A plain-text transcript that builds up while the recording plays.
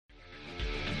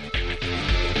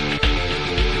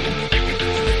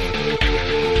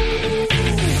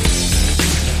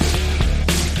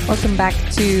Welcome back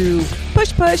to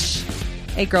Push Push,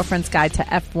 a girlfriend's guide to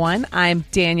F1. I'm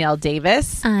Danielle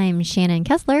Davis. I'm Shannon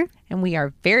Kessler. And we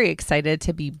are very excited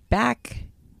to be back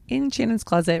in Shannon's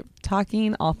closet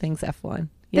talking all things F1.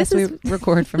 Yes, we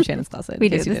record from Shannon's closet. We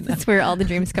do. This is where all the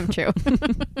dreams come true.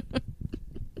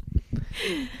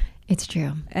 It's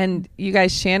true. And you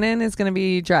guys, Shannon is going to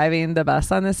be driving the bus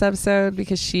on this episode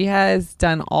because she has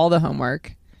done all the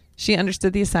homework. She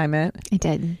understood the assignment. I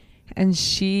did. And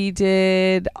she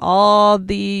did all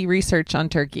the research on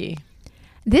Turkey.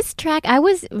 This track, I'm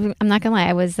not going to lie,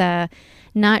 I was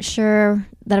not sure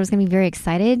that I was going to be very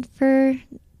excited for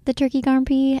the Turkey Grand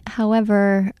Prix.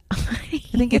 However, I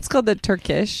think it's called the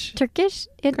Turkish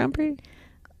Grand Prix.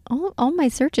 All my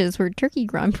searches were Turkey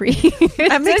Grand Prix.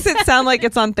 That makes it sound like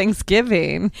it's on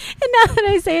Thanksgiving. And now that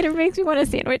I say it makes me want a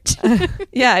sandwich.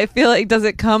 Yeah, I feel like, does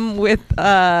it come with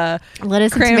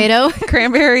lettuce and tomato,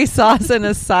 cranberry sauce, and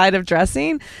a side of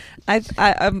dressing?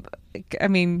 I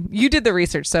mean, you did the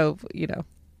research, so you know.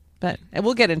 But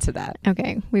we'll get into that.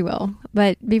 Okay, we will.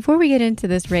 But before we get into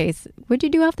this race, what'd you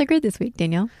do off the grid this week,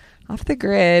 Danielle? Off the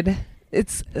grid.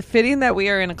 It's fitting that we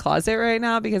are in a closet right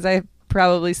now because I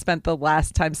probably spent the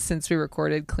last time since we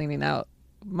recorded cleaning out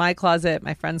my closet,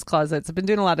 my friends' closets. I've been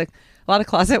doing a lot of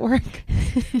closet work,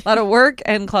 a lot of work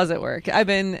and closet work.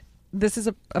 This is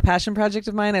a passion project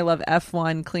of mine. I love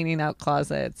F1, cleaning out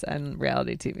closets, and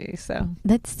reality TV. So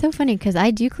that's so funny because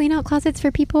I do clean out closets for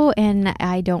people, and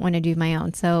I don't want to do my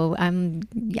own. So I'm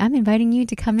inviting you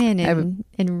to come in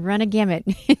and run a gamut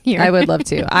here. I would love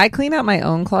to. I clean out my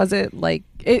own closet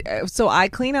so I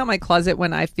clean out my closet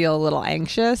when I feel a little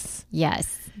anxious.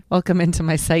 Yes. Welcome into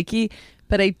my psyche.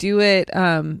 But I do it.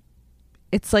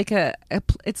 It's like a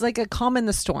calm in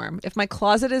the storm. If my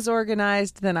closet is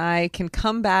organized, then I can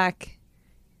come back.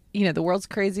 You know, the world's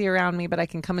crazy around me, but I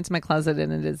can come into my closet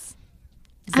and it is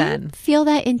zen. I feel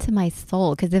that into my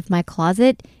soul because if my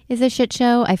closet is a shit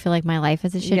show, I feel like my life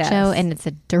is a shit show, and it's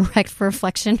a direct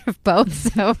reflection of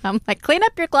both. So I'm like, clean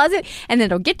up your closet and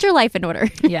it'll get your life in order.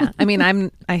 Yeah. I mean,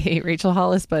 I hate Rachel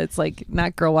Hollis, but it's like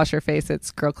not girl wash your face.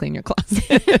 It's girl clean your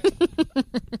closet.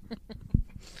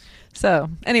 So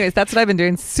anyways, that's what I've been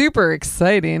doing. Super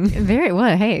exciting. Very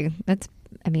well. Hey,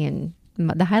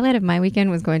 the highlight of my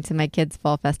weekend was going to my kids'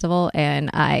 fall festival,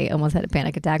 and I almost had a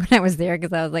panic attack when I was there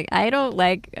because I was like, I don't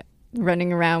like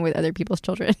running around with other people's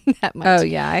children that much. Oh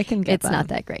yeah, I can get It's not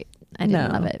that great. I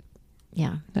didn't love it.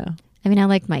 Yeah. No. I mean, I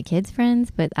like my kids' friends,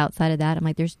 but outside of that, I'm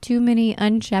like, there's too many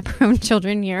unchaperoned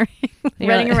children here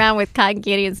running around with cotton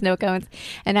candy and snow cones.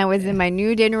 And I was in my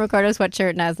new Daniel Ricciardo sweatshirt,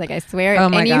 and I was like, I swear,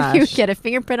 if any of you get a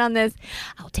fingerprint on this,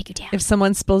 I'll take you down. If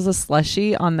someone spills a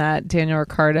slushie on that Daniel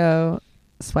Ricciardo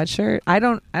sweatshirt, I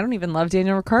don't even love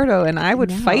Daniel Ricciardo, and I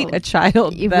would fight a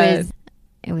child.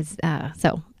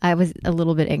 So I was a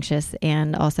little bit anxious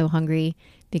and also hungry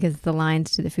because the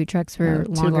lines to the food trucks were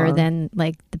longer than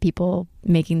like the people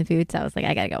making the food. So I was like,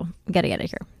 I gotta go. I gotta get out of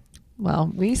here.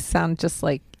 Well, we sound just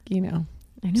like, I know.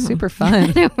 Super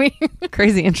fun.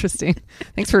 Crazy interesting.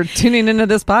 Thanks for tuning into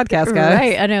this podcast, guys.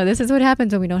 Right. I know. This is what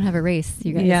happens when we don't have a race,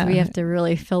 you guys. Yeah. We have to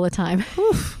really fill the time.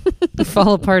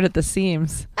 Fall apart at the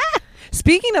seams.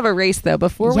 Speaking of a race, though,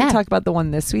 before we talk about the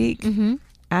one this week,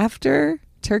 after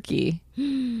Turkey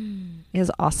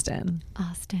is Austin.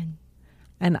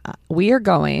 And we are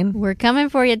going. We're coming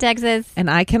for you, Texas. And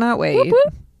I cannot wait. Whoop,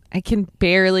 whoop. I can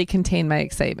barely contain my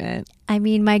excitement. I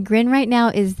mean, my grin right now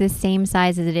is the same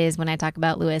size as it is when I talk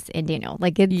about Lewis and Daniel.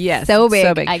 Like, it's so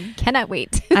big. I cannot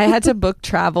wait. I had to book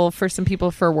travel for some people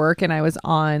for work, and I was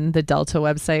on the Delta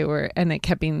website and it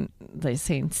kept being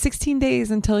saying 16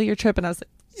 days until your trip. And I was like,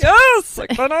 yes, I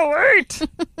cannot wait.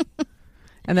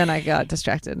 And then I got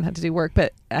distracted and had to do work,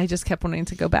 but I just kept wanting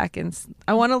to go back, and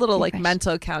I want a little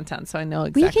mental countdown so I know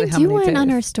exactly how many days. We can do one on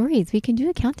our stories. We can do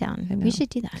a countdown. We should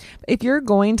do that. If you're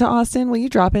going to Austin, will you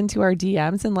drop into our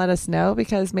DMs and let us know,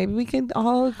 because maybe we can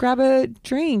all grab a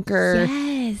drink or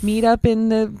meet up in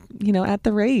the at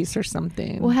the race or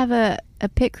something. We'll have a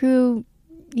pit crew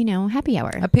happy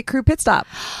hour. A pit crew pit stop.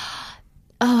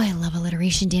 Oh, I love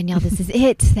alliteration, Danielle. This is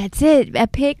it. That's it. A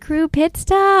pit crew pit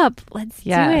stop. Let's do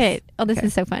it. Oh, this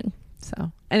is so fun.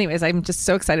 So anyways, I'm just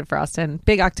so excited for Austin.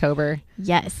 Big October.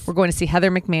 Yes. We're going to see Heather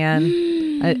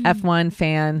McMahon, an F1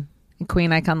 fan and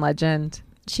Queen Icon legend.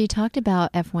 She talked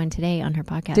about F1 today on her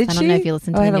podcast. Did I don't know if you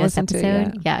listened to the newest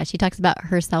episode. Yeah, she talks about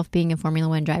herself being a Formula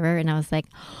One driver, and I was like,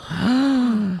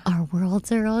 our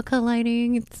worlds are all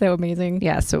colliding. It's so amazing.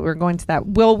 Yeah, so we're going to that.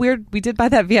 Well, we did buy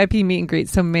that VIP meet and greet,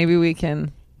 so maybe we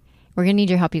can. We're going to need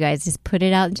your help, you guys. Just put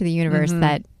it out into the universe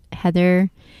that Heather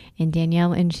and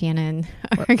Danielle and Shannon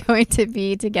are going to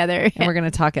be together. And we're going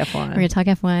to talk F1. We're going to talk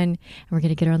F1, and we're going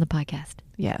to get her on the podcast.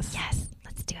 Yes. Yes.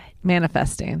 do it.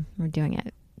 Manifesting. We're doing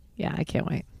it. Yeah, I can't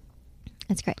wait.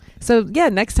 That's great. So yeah,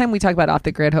 next time we talk about Off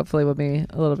the Grid, hopefully will be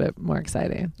a little bit more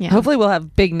exciting. Yeah. Hopefully we'll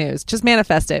have big news. Just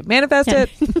manifest it. Manifest it.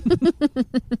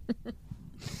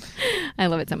 I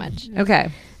love it so much.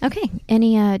 Okay.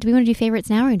 Any do we want to do favorites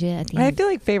now or do it at the end? I feel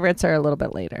like favorites are a little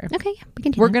bit later. Okay, we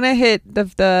can do We're that. gonna hit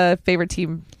the favorite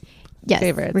team. Yes,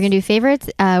 favorites. we're going to do favorites.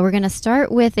 We're going to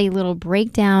start with a little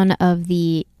breakdown of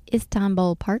the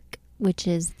Istanbul Park, which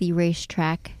is the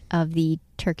racetrack of the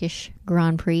Turkish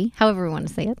Grand Prix, however we want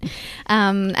to say it.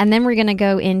 And then we're going to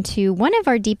go into one of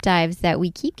our deep dives that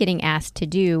we keep getting asked to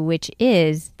do, which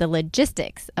is the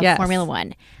logistics of Formula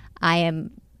One. I am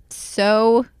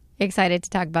so excited to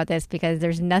talk about this because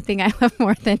there's nothing I love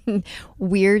more than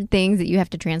weird things that you have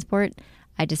to transport.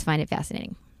 I just find it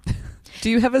fascinating. Do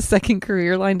you have a second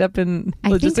career lined up in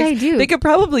logistics? I think I do. They could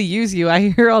probably use you. I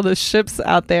hear all the ships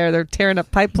out there. They're tearing up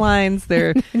pipelines.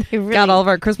 They're really got all of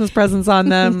our Christmas presents on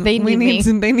them. They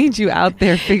need you out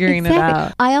there figuring it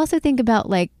out. I also think about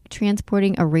like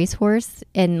transporting a racehorse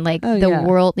and like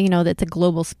world, that's a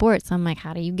global sport. So I'm like,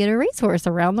 how do you get a racehorse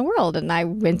around the world? And I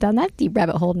went down that deep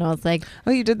rabbit hole and I was like,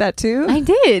 oh, you did that too? I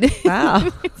did. Wow.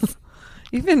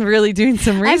 You've been really doing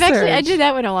some research. I did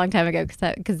that one a long time ago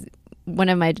because one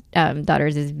of my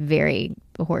daughters is very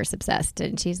horse obsessed,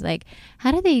 and she's like,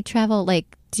 how do they travel? How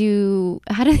do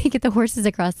they get the horses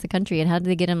across the country, and how do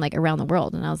they get them like around the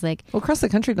world? And I was like, well, across the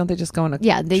country, don't they just go on a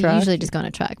they truck? usually just go on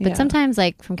a truck, but sometimes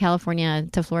like from California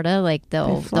to Florida, like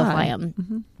they'll fly them.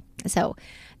 Mm-hmm. So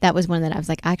that was one that I was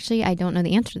like, actually, I don't know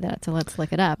the answer to that, so let's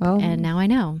look it up. And now I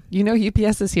know.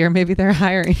 UPS is here. Maybe they're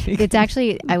hiring. It's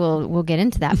actually, we'll get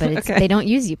into that, but they don't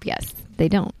use UPS. They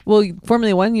don't. Well,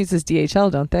 Formula One uses DHL,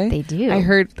 don't they? They do. I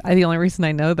heard, the only reason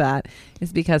I know that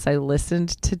is because I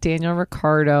listened to Daniel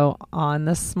Ricciardo on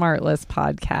the SmartList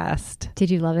podcast. Did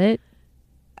you love it?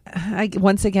 I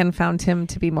once again found him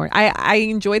to be more. I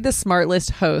enjoyed the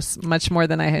SmartList hosts much more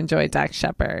than I enjoyed Dax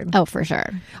Shepard. Oh, for sure.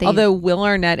 Although Will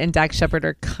Arnett and Dax Shepard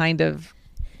are kind of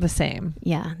the same.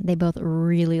 Yeah, they both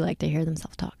really like to hear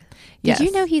themselves talk. Yes. Did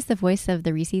you know he's the voice of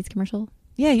the Reese's commercial?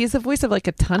 Yeah, he's the voice of like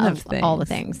a ton of things. All the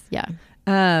things, yeah.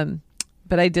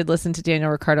 But I did listen to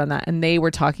Daniel Ricciardo on that, and they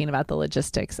were talking about the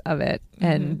logistics of it,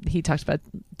 and he talked about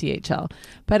DHL.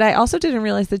 But I also didn't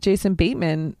realize that Jason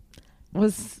Bateman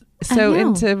was so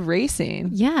into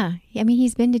racing. Yeah. I mean,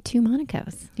 he's been to 2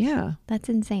 Monacos. Yeah. That's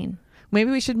insane.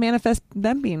 Maybe we should manifest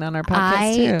them being on our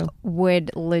podcast too. I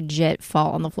would legit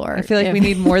fall on the floor. I feel like we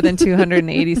need more than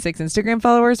 286 Instagram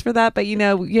followers for that, but you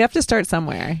have to start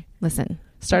somewhere. Listen.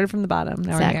 Started from the bottom.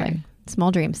 Now exactly. we're here.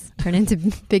 Small dreams turn into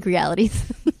big realities.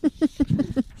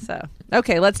 So,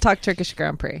 okay, let's talk Turkish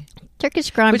Grand Prix.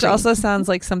 Turkish Grand Prix. Which also sounds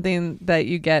like something that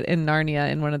you get in Narnia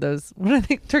in one of those, what are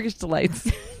they, Turkish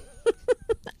delights.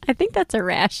 I think that's a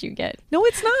rash you get. No,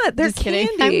 it's not. They're Just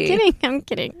candy. I'm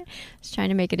kidding. I was trying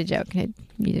to make it a joke. You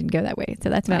didn't go that way, so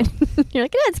that's fine. You're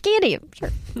like, it's candy. Sure.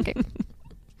 Okay.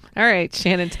 All right,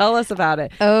 Shannon, tell us about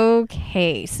it.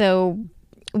 Okay, so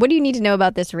what do you need to know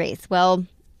about this race? Well,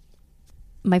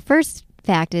 my first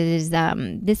fact is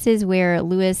this is where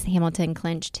Lewis Hamilton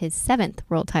clinched his 7th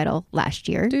world title last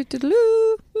year.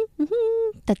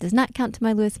 That does not count to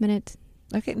my Lewis minute.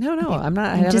 Okay, no, okay. I'm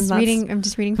not. I'm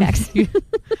just reading facts.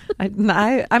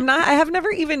 I have never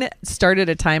even started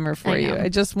a timer for you. I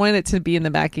just want it to be in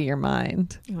the back of your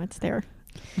mind. Oh, it's there.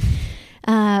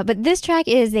 But this track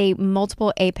is a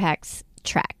multiple apex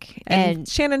track. And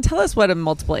Shannon, tell us what a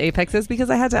multiple apex is, because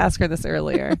I had to ask her this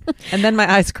earlier. And then my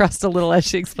eyes crossed a little as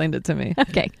she explained it to me.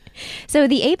 Okay. So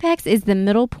the apex is the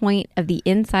middle point of the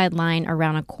inside line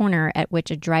around a corner at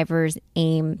which a driver's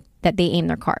aim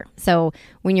their car. So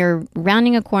when you're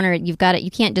rounding a corner, you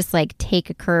can't just like take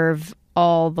a curve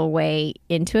all the way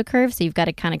into a curve. So you've got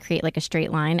to kind of create like a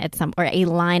straight line or a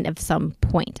line of some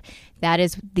point. That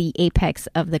is the apex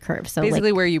of the curve. So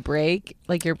basically where you brake,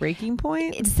 like your braking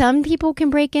point? Some people can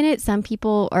brake in it. Some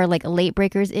people are like late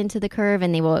breakers into the curve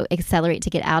and they will accelerate to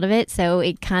get out of it. So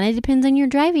it kind of depends on your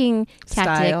driving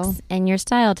tactics and your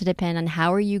style to depend on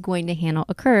how are you going to handle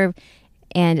a curve.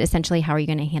 And essentially, how are you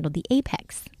going to handle the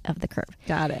apex of the curve?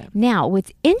 Got it. Now,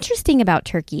 what's interesting about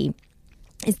Turkey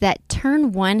is that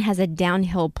turn 1 has a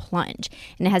downhill plunge.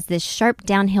 And it has this sharp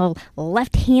downhill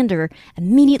left-hander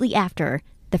immediately after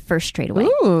the first straightaway.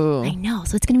 Ooh. I know.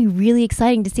 So it's going to be really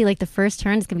exciting to see like the first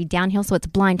turn is going to be downhill. So it's a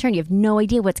blind turn. You have no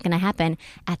idea what's going to happen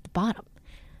at the bottom.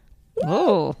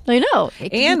 Oh, I know.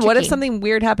 And what if something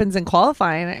weird happens in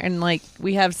qualifying and like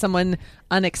we have someone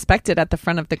unexpected at the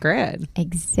front of the grid?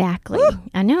 Exactly. Ooh.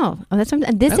 I know. Oh, that's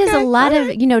what this is a lot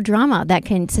of drama that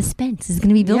suspense is going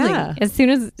to be building as soon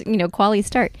as qualies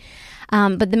start.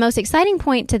 But the most exciting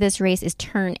point to this race is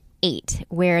turn 8,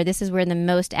 where this is where the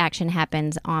most action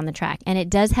happens on the track. And it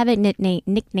does have a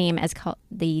nickname as called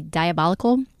the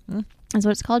Diabolical. That's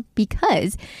what it's called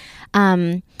because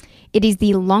it is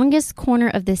the longest corner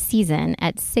of the season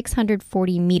at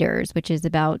 640 meters, which is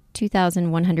about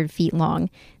 2,100 feet long.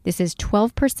 This is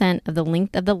 12% of the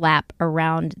length of the lap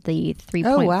around the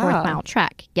 3.4 mile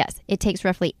track. Yes, it takes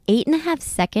roughly 8.5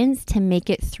 seconds to make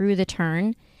it through the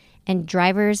turn, and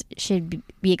drivers should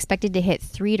be expected to hit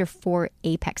 3 to 4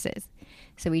 apexes.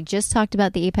 So we just talked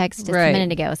about the apex just a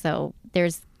minute ago. So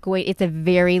it's a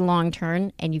very long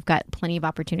turn, and you've got plenty of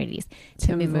opportunities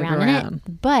to move around in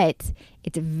it. But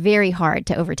it's very hard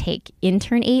to overtake in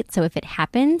turn 8. So if it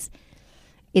happens,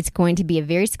 it's going to be a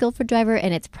very skillful driver,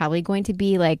 and it's probably going to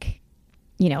be like,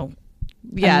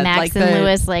 Max and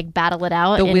Lewis battle it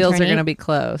out. The wheels are going to be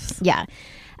close. Yeah.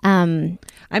 I'm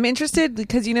interested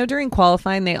because, during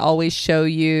qualifying, they always show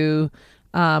you,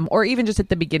 or even just at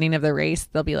the beginning of the race,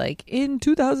 they'll be like, in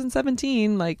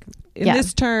 2017,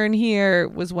 this turn here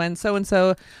was when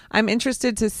so-and-so. I'm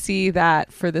interested to see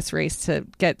that for this race to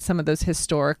get some of those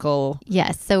historical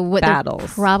So what battles. They're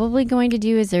probably going to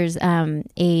do is there's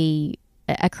a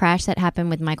crash that happened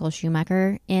with Michael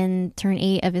Schumacher in turn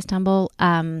 8 of Istanbul.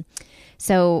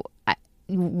 So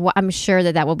I'm sure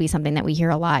that will be something that we hear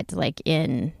a lot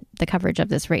in the coverage of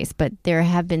this race, but there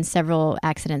have been several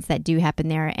accidents that do happen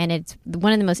there, and it's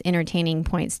one of the most entertaining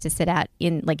points to sit at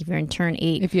in if you're in turn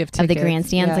 8 if you have of the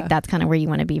grandstands. That's kind of where you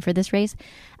want to be for this race.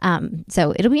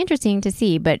 So it'll be interesting to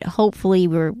see, but hopefully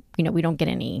we don't get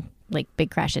any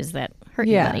big crashes that hurt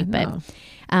anybody.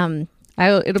 But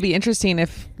it'll be interesting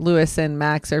if Lewis and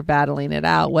Max are battling it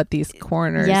out, what these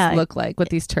corners look like, what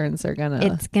these turns are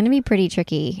It's gonna be pretty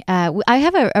tricky. I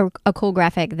have a cool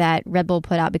graphic that Red Bull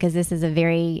put out because this is a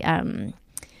very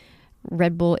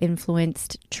Red Bull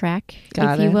influenced track,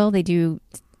 you will. They do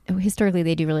historically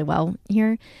really well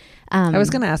here. I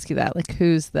was gonna ask you that,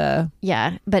 who's the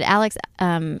but Alex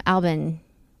Albon,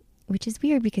 which is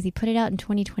weird because he put it out in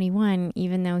 2021,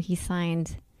 even though he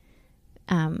signed.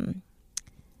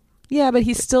 Yeah, but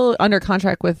he's still under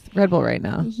contract with Red Bull right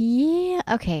now. Yeah.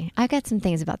 Okay. I've got some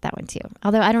things about that one too.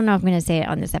 Although I don't know if I'm going to say it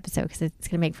on this episode because it's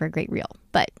going to make for a great reel.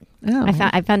 But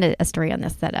I found a story on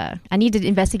this that I need to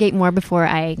investigate more before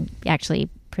I actually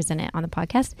present it on the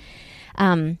podcast.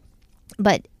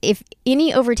 But if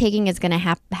any overtaking is going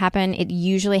to happen, it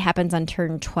usually happens on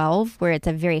turn 12, where it's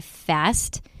a very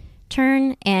fast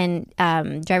turn, and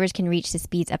drivers can reach the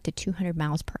speeds up to 200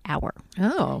 miles per hour.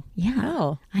 Oh, yeah.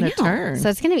 Oh, I know. Turn. So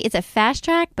it's a fast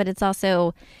track, but it's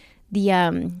also the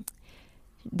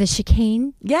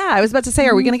chicane. Yeah, I was about to say,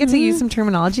 are we going to get to use some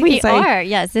terminology? We are.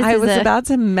 Yes. I was about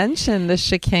to mention the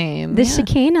chicane. The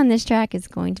chicane on this track is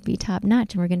going to be top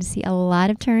notch, and we're going to see a lot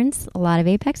of turns, a lot of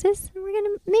apexes, and we're going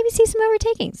to maybe see some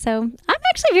overtaking. So I'm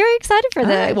actually very excited for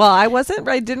that. Well,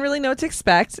 I didn't really know what to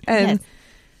expect, and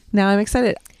now I'm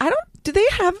excited. Did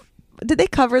they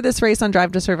cover this race on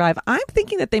Drive to Survive? I'm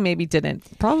thinking that they maybe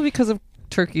didn't, probably because of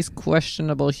Turkey's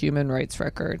questionable human rights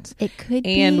records. It could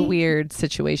be. And weird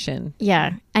situation.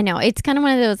 Yeah, I know. It's kind of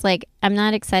one of those, I'm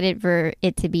not excited for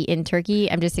it to be in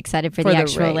Turkey. I'm just excited for the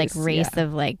actual race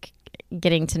of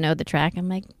getting to know the track.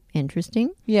 I'm interesting.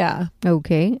 Yeah.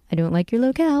 Okay. I don't like your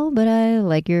locale, but I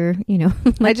like your,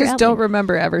 I just don't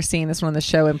remember ever seeing this one on the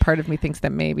show, and part of me thinks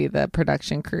that maybe the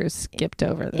production crew skipped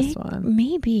over this one.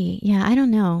 Maybe. Yeah, I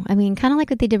don't know. I mean, kind of like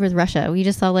what they did with Russia. We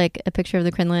just saw a picture of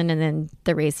the Kremlin and then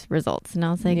the race results, and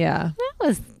I was like, yeah, that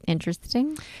was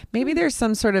interesting. Maybe there's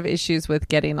some sort of issues with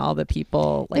getting all the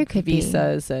people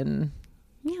visas and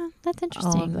yeah, that's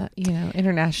interesting. All of that,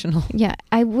 international. Yeah,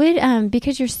 I would,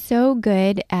 because you're so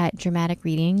good at dramatic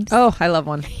readings. Oh, I love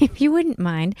one. If you wouldn't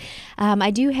mind. I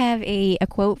do have a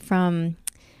quote from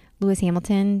Lewis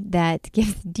Hamilton that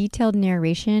gives detailed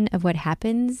narration of what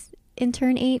happens in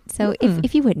turn 8. So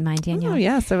if you wouldn't mind, Danielle. Oh,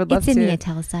 yes, I would love to. It's in the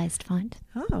italicized font.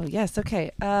 Oh, yes. Okay.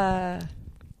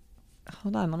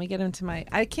 Hold on, let me get into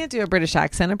I can't do a British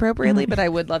accent appropriately, but I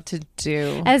would love to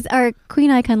do. As our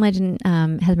Queen Icon legend,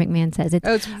 Heather McMahon says,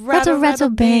 it's rattle,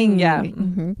 bang. Yeah.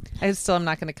 Mm-hmm. I still am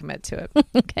not going to commit to it.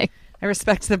 Okay. I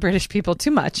respect the British people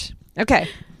too much. Okay.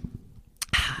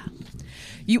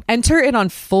 You enter it on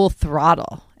full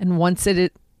throttle, and once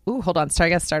hold on. Sorry,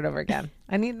 I got to start over again.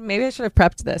 Maybe I should have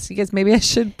prepped this. You guys, maybe I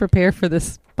should prepare for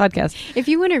this podcast. If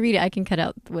you want to read it, I can cut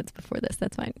out what's before this.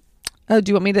 That's fine. Oh,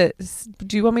 do you want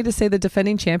me to say the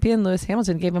defending champion, Lewis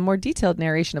Hamilton, gave a more detailed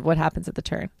narration of what happens at the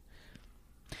turn?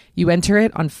 You enter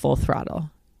it on full throttle,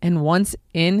 and once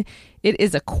in, it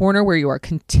is a corner where you are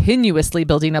continuously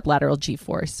building up lateral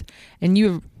G-force, and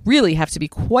you really have to be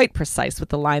quite precise with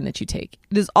the line that you take.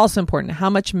 It is also important how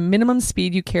much minimum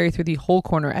speed you carry through the whole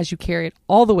corner as you carry it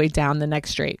all the way down the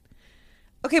next straight.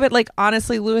 Okay, but like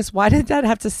honestly, Lewis, why did that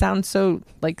have to sound so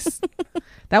like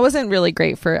that wasn't really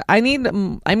great for I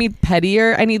need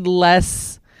pettier. I need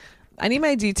less. I need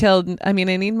my detailed. I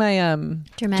need my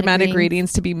dramatic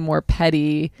readings to be more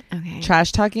petty,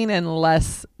 trash talking, and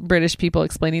less British people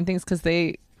explaining things because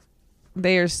they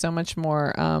are so much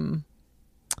more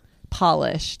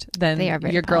polished than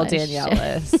your girl Danielle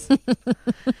is.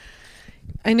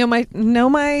 I know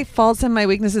my faults and my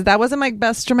weaknesses. That wasn't my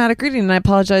best dramatic reading, and I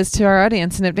apologize to our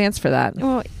audience in advance for that.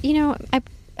 Well,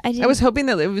 I was hoping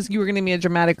that you were going to be a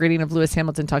dramatic reading of Lewis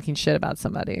Hamilton talking shit about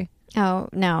somebody. Oh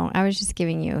no, I was just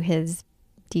giving you his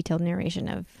detailed narration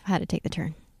of how to take the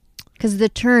turn, because the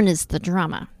turn is the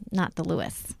drama, not the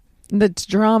Lewis. The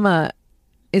drama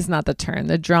is not the turn.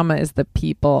 The drama is the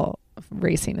people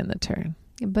racing in the turn.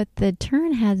 But the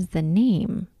turn has the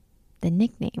nickname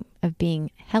of being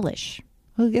hellish.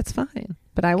 Well, it's fine.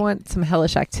 But I want some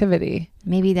hellish activity.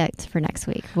 Maybe that's for next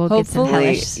week. We'll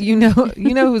Hopefully, get some hellish.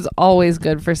 You know who's always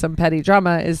good for some petty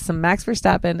drama is some Max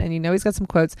Verstappen, and he's got some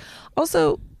quotes.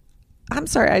 Also, I'm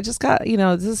sorry, I just got,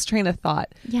 this train of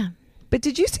thought. Yeah. But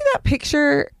did you see that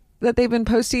picture that they've been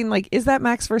posting? Like, is that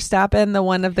Max Verstappen, the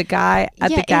one of the guy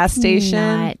at the gas station?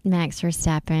 Not Max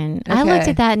Verstappen. Okay. I looked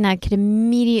at that and I could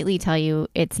immediately tell you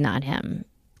it's not him.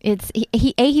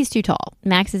 He's too tall.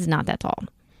 Max is not that tall.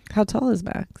 How tall is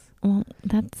Max? Well,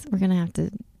 we're going to have to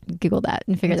Google that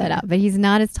and figure that out. But he's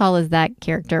not as tall as that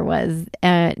character was.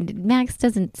 Max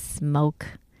doesn't smoke.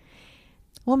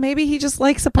 Well, maybe he just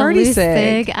likes a party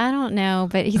cig. I don't know,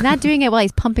 but he's not doing it while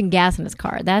he's pumping gas in his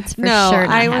car. That's for sure not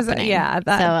happening. Yeah,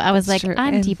 so I was like, true.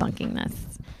 I'm debunking this.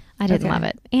 I didn't love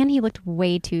it. And he looked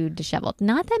way too disheveled.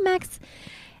 Not that Max...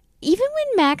 Even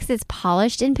when Max is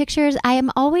polished in pictures, I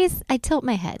tilt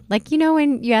my head. Like,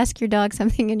 when you ask your dog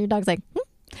something and your dog's like,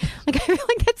 Like, I feel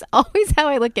like that's always how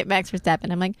I look at Max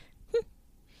Verstappen. I'm like, I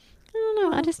don't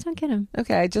know. I just don't get him.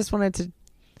 Okay, I just wanted to...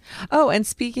 Oh, and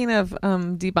speaking of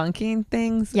debunking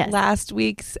things, last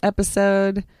week's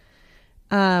episode,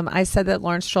 I said that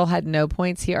Lawrence Stroll had no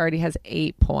points. He already has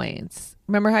 8 points.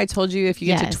 Remember how I told you if you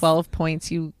get to 12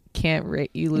 points, you can't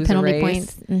you lose penalty a race?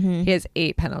 Points. Mm-hmm. He has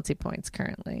 8 penalty points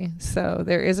currently. So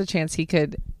there is a chance he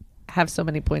could have so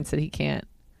many points that he can't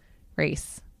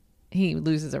race. He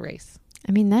loses a race.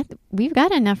 I mean, we've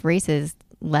got enough races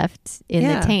left in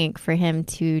the tank for him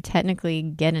to technically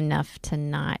get enough to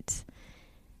not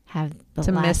have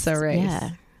miss a race.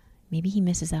 Yeah. Maybe he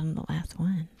misses out on the last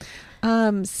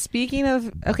one. Speaking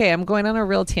of, okay, I'm going on a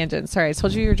real tangent. Sorry, I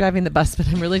told you were driving the bus, but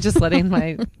I'm really just letting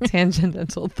my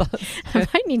tangential thoughts. I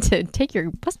might need to take your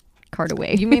bus card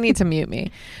away. You may need to mute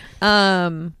me.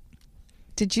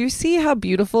 Did you see how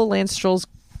beautiful Lance Stroll's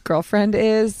girlfriend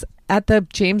is at the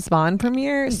James Bond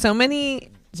premiere? So many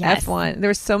F1. There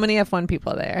were so many F1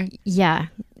 people there. Yeah.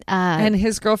 And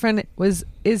his girlfriend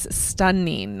is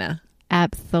stunning.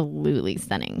 Absolutely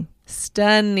stunning.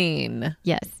 Stunning.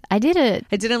 Yes. I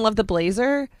didn't love the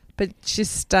blazer, but she's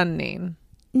stunning.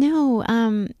 No,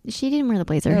 she didn't wear the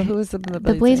blazer. Oh, who was the blazer?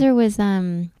 The blazer was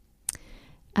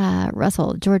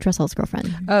George Russell's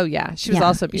girlfriend. Oh yeah, she was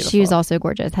also beautiful. She was also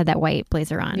gorgeous. Had that white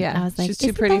blazer on. Yeah, I was like, she's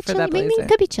too pretty for that blazer. Maybe it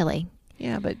could be chilly.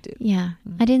 Yeah, but yeah,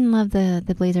 I didn't love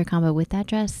the blazer combo with that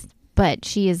dress, but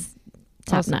she is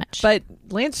top notch. But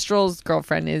Lance Stroll's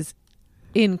girlfriend is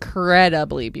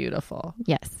incredibly beautiful.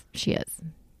 Yes, she is.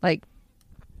 Like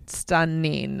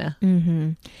stunning.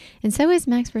 Mm-hmm. And so is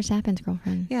Max Verstappen's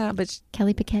girlfriend. Yeah, but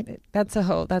Kelly Piquet. That's a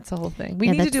whole thing. We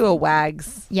need to do a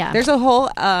WAGs. Yeah, there's a whole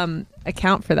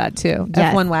account for that too.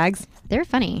 Yes. F1 WAGs. They're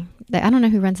funny. I don't know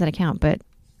who runs that account, but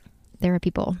there are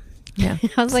people. Yeah.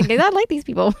 I was like, I like these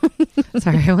people.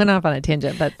 Sorry, I went off on a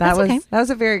tangent, but that was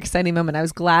a very exciting moment. I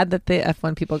was glad that the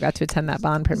F1 people got to attend that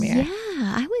Bond premiere. Yeah,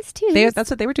 I was too. That's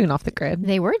what they were doing off the grid.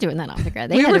 They were doing that off the grid.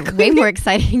 They had it way more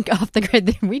exciting off the grid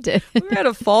than we did. We were at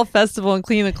a fall festival and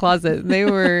cleaning the closet. They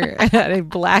were at a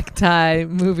black tie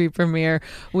movie premiere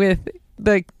with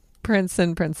the prince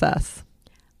and princess.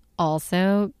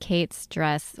 Also, Kate's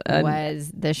dress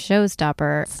was the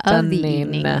showstopper of the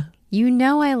evening. You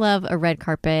know I love a red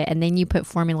carpet, and then you put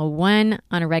Formula One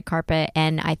on a red carpet,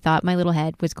 and I thought my little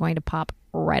head was going to pop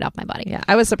right off my body. Yeah,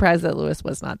 I was surprised that Lewis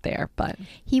was not there, but...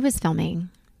 He was filming.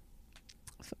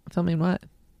 Filming what?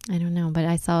 I don't know, but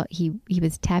I saw he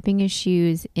was tapping his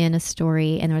shoes in a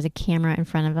story, and there was a camera in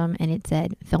front of him, and it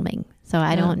said filming. So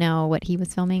I don't know what he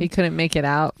was filming. He couldn't make it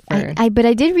out. But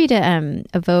I did read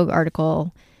a Vogue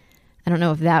article. I don't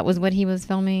know if that was what he was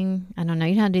filming. I don't know.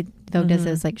 You know how Vogue does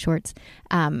those like shorts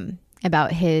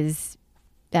about his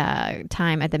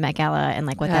time at the Met Gala and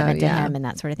like what that meant to him and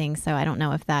that sort of thing. So I don't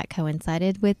know if that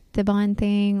coincided with the Bond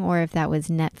thing or if that was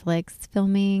Netflix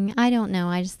filming. I don't know.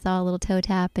 I just saw a little toe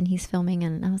tap and he's filming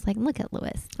and I was like, look at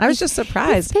Louis. I was just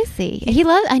surprised. He's busy. He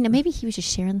loves. I know. Maybe he was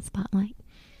just sharing the spotlight.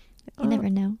 You never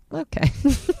know. Okay.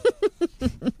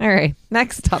 All right.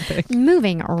 Next topic.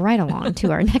 Moving right along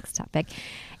to our next topic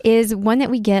is one that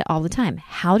we get all the time.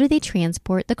 How do they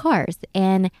transport the cars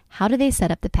and how do they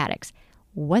set up the paddocks?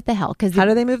 What the hell? How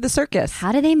do they move the circus?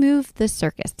 How do they move the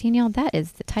circus? Danielle, that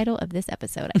is the title of this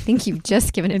episode. I think you've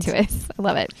just given it to us. I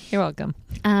love it. You're welcome.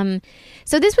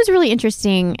 So this was really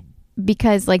interesting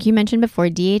because like you mentioned before,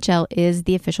 DHL is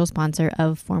the official sponsor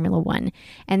of Formula One.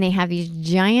 And they have these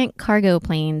giant cargo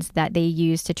planes that they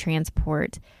use to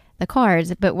transport the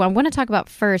cars. But what I want to talk about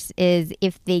first is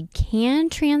if they can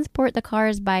transport the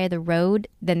cars by the road,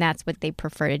 then that's what they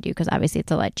prefer to do because obviously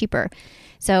it's a lot cheaper.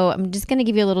 So I'm just going to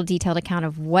give you a little detailed account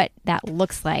of what that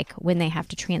looks like when they have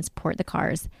to transport the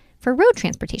cars for road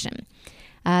transportation.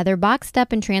 They're boxed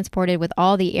up and transported with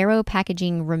all the aero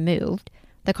packaging removed.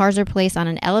 The cars are placed on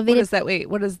an elevated... What is that? Wait,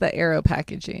 what is the aero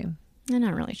packaging? I'm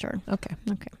not really sure. Okay.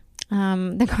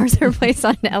 The cars are placed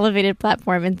on an elevated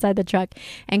platform inside the truck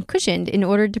and cushioned in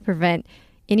order to prevent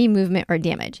any movement or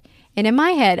damage. And in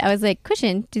my head, I was like,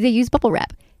 cushioned? Do they use bubble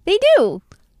wrap? They do.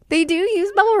 They do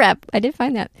use bubble wrap. I did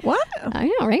find that. What? I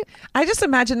know, right? I just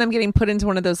imagine them getting put into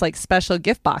one of those like special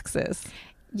gift boxes.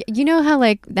 You know how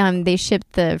like they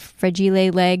shipped the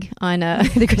fragile leg on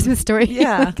the Christmas Story?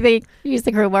 Yeah. Like, they used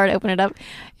the crowbar to open it up.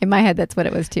 In my head, that's what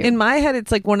it was too. In my head,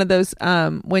 it's like one of those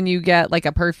when you get like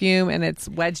a perfume and it's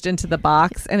wedged into the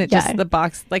box and it just the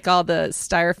box, like all the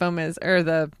styrofoam is, or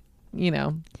the,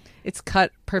 it's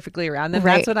cut perfectly around them.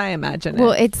 Right. That's what I imagine.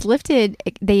 Well, it's lifted.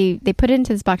 They put it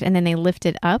into this box and then they lift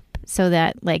it up so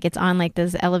that like it's on like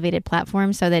this elevated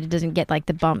platform so that it doesn't get like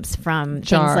the bumps from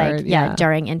things like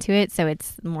jarring into it. So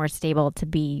it's more stable to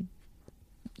be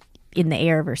in the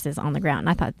air versus on the ground. And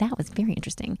I thought that was very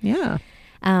interesting. Yeah.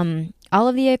 All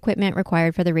of the equipment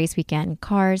required for the race weekend,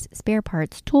 cars, spare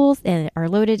parts, tools, are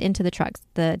loaded into the trucks.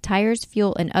 The tires,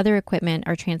 fuel, and other equipment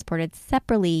are transported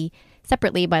separately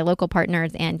by local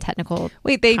partners and technical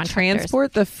Wait, they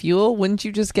transport the fuel? Wouldn't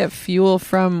you just get fuel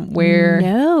from where?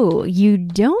 No, you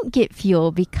don't get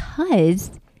fuel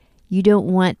because you don't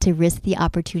want to risk the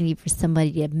opportunity for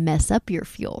somebody to mess up your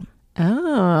fuel.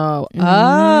 Oh,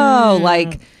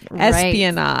 like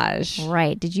espionage.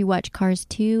 Right. Did you watch Cars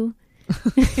 2?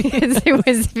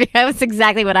 That was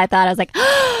exactly what I thought. I was like,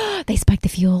 oh, they spiked the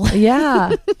fuel.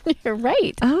 Yeah. You're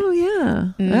right. Oh,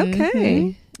 yeah. Mm-hmm.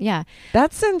 Okay. Yeah.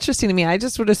 That's interesting to me. I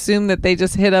just would assume that they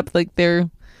just hit up like their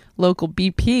local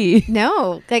BP.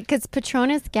 No, like because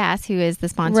Petronas Gas, who is the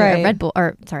sponsor of Red Bull,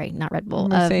 or sorry, not Red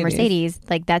Bull, of Mercedes,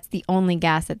 like that's the only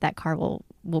gas that car will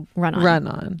run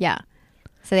on. Yeah.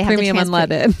 So they have premium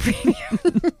unleaded.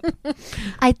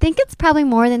 I think it's probably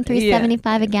more than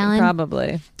 $3.75 a gallon.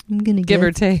 Probably. I'm gonna give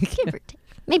or take.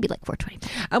 Maybe like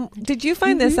 $4.25. Did you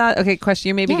find this out? Okay, question.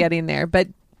 You may be getting there, but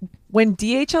when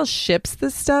DHL ships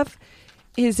this stuff,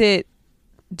 does the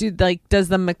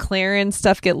McLaren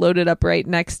stuff get loaded up right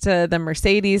next to the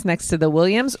Mercedes, next to the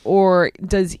Williams, or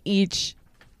does each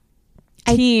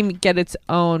team get its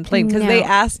own plane? Because they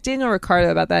asked Daniel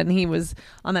Ricciardo about that, and he was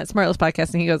on that Smartless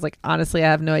podcast, and he goes like, honestly, I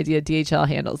have no idea. DHL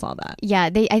handles all that. Yeah,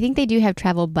 I think they do have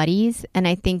travel buddies, and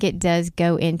I think it does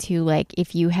go into like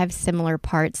if you have similar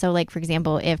parts. So like for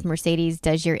example, if Mercedes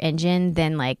does your engine,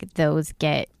 then like those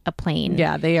get a plane.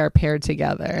 Yeah, they are paired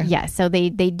together. Yeah, so they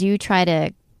do try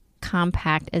to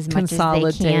compact as much as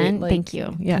they can. Thank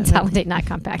you. Yeah, consolidate, not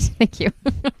compact. Thank you.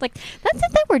 Like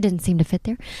that word didn't seem to fit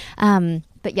there.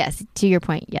 But yes, to your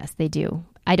point, yes, they do.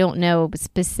 I don't know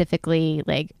specifically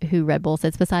like who Red Bull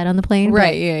sits beside on the plane.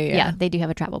 Right. Yeah. Yeah, they do have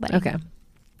a travel buddy. Okay.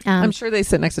 I'm sure they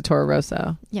sit next to Toro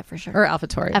Rosso. Yeah, for sure. Or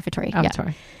AlphaTauri.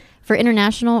 Yeah. For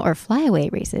international or flyaway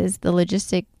races, the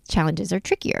logistic challenges are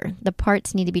trickier. The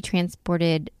parts need to be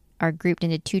transported are grouped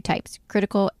into two types,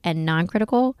 critical and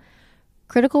non-critical.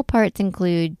 Critical parts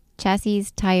include chassis,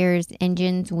 tires,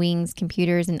 engines, wings,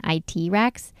 computers, and IT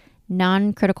racks.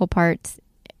 Non-critical parts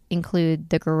include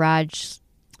the garage,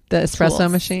 the espresso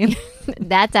tools. Machine.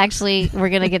 That's actually, we're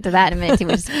going to get to that in a minute too,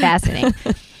 which is fascinating.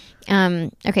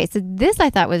 Okay, so this I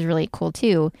thought was really cool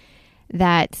too,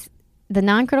 that the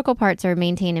non-critical parts are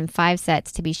maintained in 5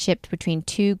 sets to be shipped between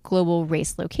 2 global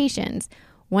race locations.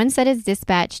 1 set is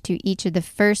dispatched to each of the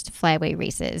first flyaway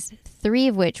races, 3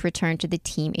 of which return to the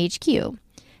team HQ.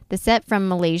 The set from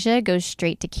Malaysia goes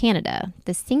straight to Canada.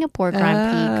 The Singapore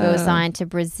Grand Prix goes on to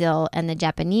Brazil, and the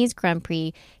Japanese Grand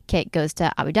Prix kit goes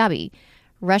to Abu Dhabi.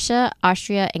 Russia,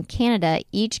 Austria, and Canada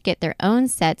each get their own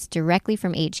sets directly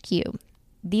from HQ.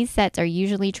 these sets are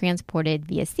usually transported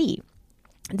via sea.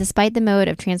 Despite the mode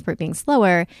of transport being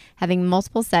slower, having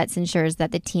multiple sets ensures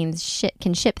that the teams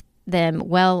can ship them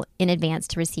well in advance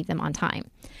to receive them on time.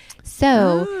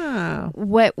 So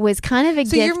what was kind of a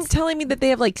gift... So you're telling me that they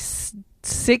have like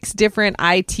 6 different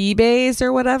IT bays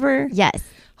or whatever? Yes.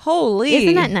 Holy.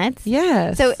 Isn't that nuts?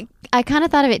 Yes. So I kind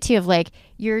of thought of it too, of like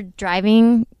you're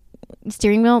driving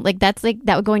steering wheel, like that's like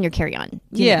that would go in your carry-on.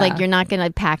 Like you're not gonna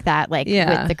pack that like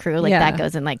with the crew, like that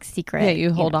goes in like secret. Yeah,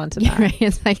 you hold on to that. Right?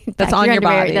 It's like that's on your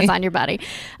body. That's on your body.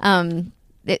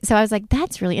 So I was like,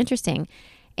 that's really interesting.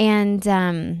 And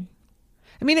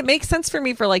I mean, it makes sense for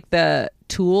me for like the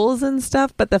tools and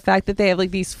stuff, but the fact that they have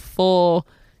like these full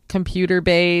computer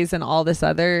bays and all this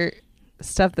other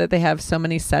stuff that they have so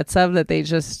many sets of that they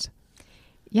just...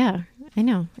 Yeah, I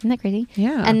know. Isn't that crazy?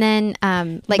 Yeah. And then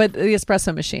but the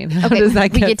espresso machine, how okay, does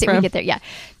that we get there. Yeah.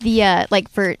 The like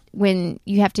for when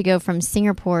you have to go from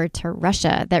Singapore to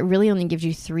Russia, that really only gives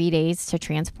you 3 days to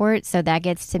transport. So that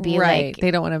gets to be like...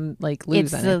 They don't want to like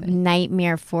lose anything. It's a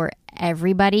nightmare for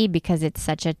everybody because it's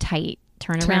such a tight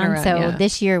turnaround. So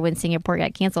this year when Singapore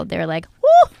got canceled, they were like,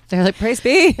 woo! They're like, praise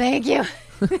be. Thank you.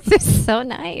 This is so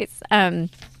nice.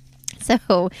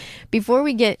 So before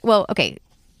we get... Well, okay.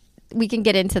 We can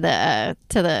get into the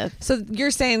So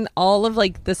you're saying all of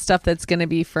like the stuff that's going to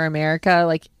be for America,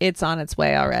 like it's on its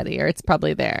way already, or it's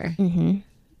probably there. Mm-hmm.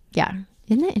 Yeah.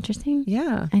 Isn't that interesting?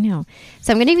 Yeah. I know.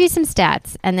 So I'm going to give you some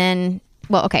stats and then,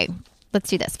 well, okay, let's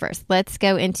do this first. Let's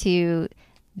go into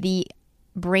the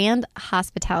brand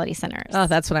hospitality centers. Oh,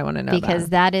 that's what I want to know because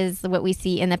that is what we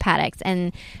see in the paddocks.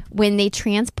 And when they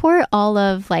transport all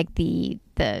of like the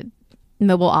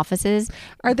mobile offices.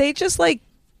 Are they just like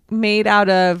made out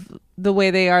of the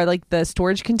way they are, like the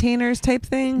storage containers type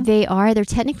thing? They're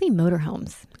technically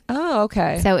motorhomes. Oh,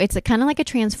 okay. So it's kind of like a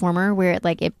transformer where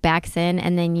it backs in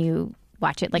and then you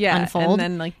watch it unfold. And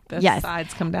then like the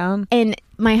sides come down. And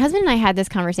my husband and I had this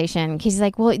conversation because he's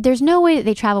like, well, there's no way that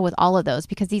they travel with all of those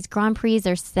because these Grand Prix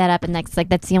are set up and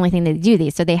that's the only thing they do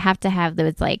these. So they have to have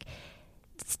those like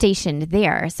stationed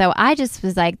there. So I just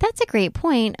was like, that's a great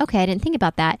point. Okay, I didn't think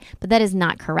about that, but that is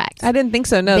not correct. I didn't think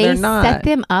so. No, they're not. They set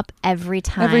them up every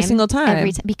single time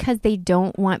because they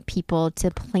don't want people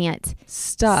to plant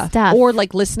stuff or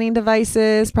like listening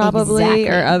devices probably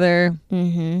or other.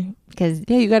 Because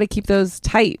you got to keep those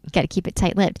tight. Got to keep it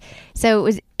tight-lipped. So it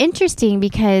was interesting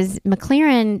because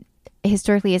McLaren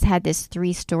historically has had this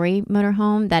 3-story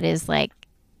motorhome that is like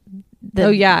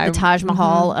the Taj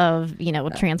Mahal of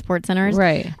transport centers,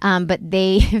 right? But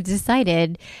they have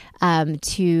decided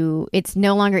it's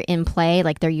no longer in play.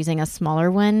 Like they're using a smaller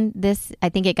one. I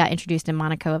think it got introduced in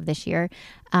Monaco of this year,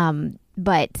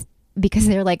 but because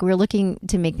they're like, we're looking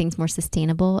to make things more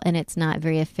sustainable, and it's not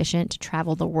very efficient to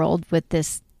travel the world with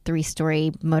this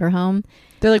 3-story motorhome.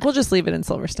 They're like, we'll just leave it in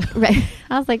Silverstone. Right.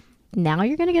 I was like, now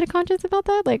you're going to get a conscience about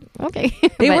that? Like, okay.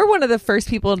 They were one of the first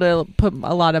people to put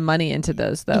a lot of money into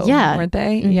those, though, weren't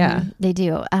they? Mm-hmm. Yeah. They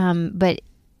do. But,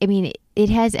 I mean, it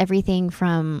has everything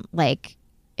from, like,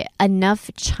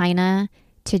 enough china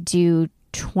to do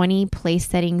 20 place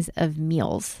settings of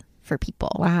meals for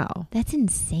people. Wow. That's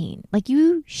insane. Like,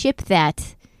 you ship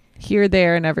that... here,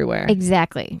 there, and everywhere.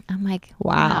 Exactly. I'm like,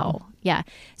 wow. Yeah.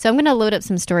 So I'm going to load up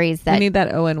some stories that... I need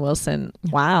that Owen Wilson.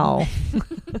 Wow.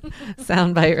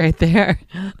 Soundbite right there.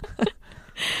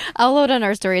 I'll load on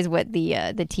our stories what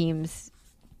the teams,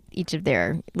 each of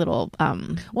their little...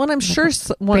 well, and I'm sure...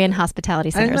 brand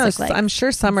hospitality centers look like. I'm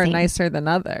sure some are nicer than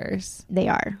others. They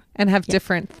are. And have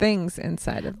different things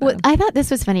inside of them. Well, I thought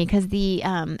this was funny because the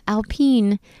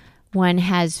Alpine one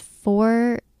has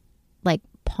 4 like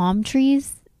palm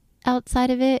trees outside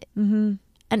of it. Mm-hmm.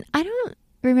 And I don't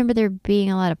remember there being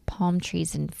a lot of palm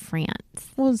trees in France.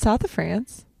 Well, in south of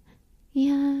France.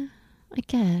 Yeah, I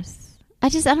guess. I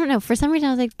don't know. For some reason,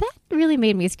 I was like, that really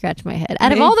made me scratch my head.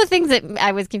 Out of all the things that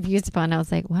I was confused upon, I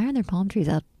was like, why are there palm trees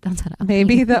outside of Alpine?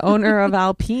 Maybe the owner of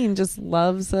Alpine just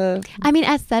loves I mean,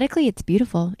 aesthetically, it's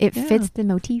beautiful. It fits the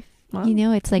motif. Wow.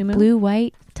 It's like blue,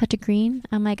 white, touch of green.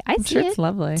 I'm like, I'm see sure it. It's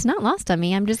lovely. It's not lost on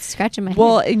me. I'm just scratching my head.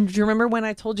 Well, do you remember when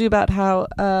I told you about how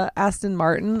Aston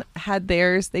Martin had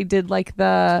theirs? They did like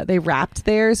they wrapped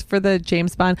theirs for the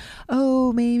James Bond.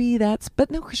 Oh, maybe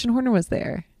but no, Christian Horner was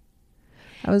there.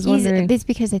 I was wondering. It's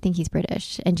because I think he's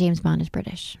British and James Bond is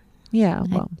British. Yeah,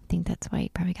 well, I think that's why he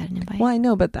probably got an invite. Well, I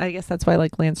know, but I guess that's why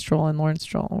like Lance Stroll and Lawrence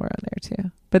Stroll were there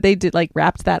too. But they did like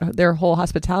wrapped their whole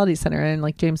hospitality center in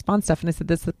like James Bond stuff, and I said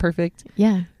this is the perfect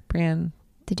brand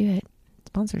to do it.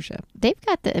 Sponsorship. They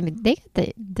got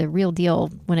the real deal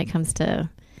when it comes to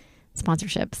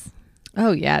sponsorships.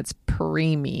 Oh yeah, it's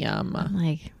premium. I'm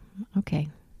like, okay,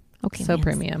 so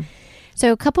premium.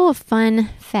 So a couple of fun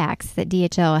facts that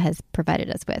DHL has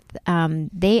provided us with.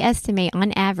 They estimate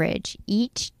on average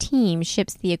each team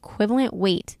ships the equivalent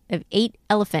weight of 8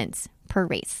 elephants per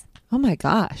race. Oh my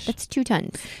gosh. That's 2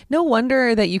 tons. No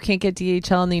wonder that you can't get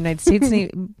DHL in the United States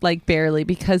like barely,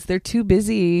 because they're too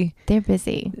busy. They're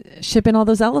busy shipping all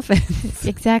those elephants.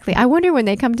 Exactly. I wonder when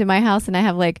they come to my house and I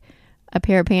have like a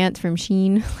pair of pants from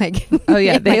Shein, like, oh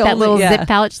yeah, like that little zip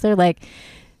pouch. They're like,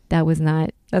 that's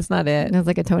not it. It was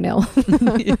like a toenail,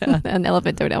 an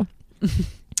elephant toenail.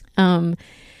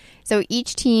 So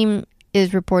each team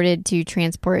is reported to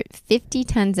transport 50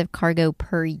 tons of cargo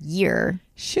per year,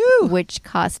 which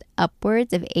cost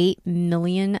upwards of $8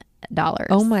 million.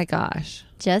 Oh my gosh.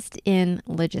 Just in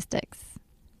logistics.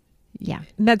 Yeah.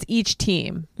 And that's each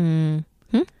team.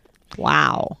 Mm-hmm.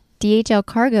 Wow. DHL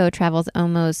Cargo travels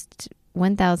almost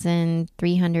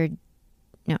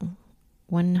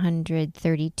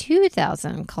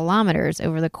 132,000 kilometers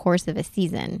over the course of a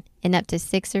season in up to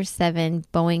 6 or 7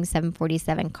 Boeing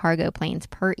 747 cargo planes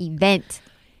per event.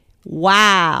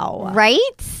 Wow. Right?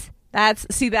 That's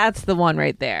the one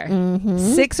right there. Mm-hmm.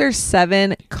 6 or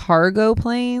 7 cargo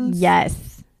planes.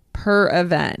 Yes. Per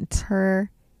event.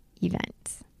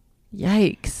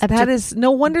 Yikes. That is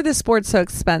no wonder the sport's so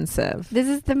expensive. This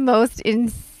is the most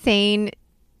insane.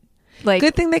 Like,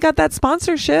 good thing they got that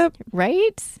sponsorship.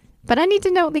 Right? But I need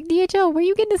to know, like, DHL, where are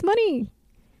you getting this money?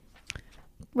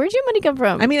 Where'd your money come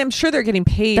from? I mean, I'm sure they're getting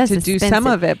paid to do some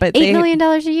of it, but $8 million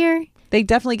a year? They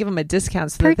definitely give them a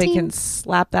discount so that they can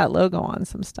slap that logo on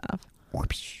some stuff.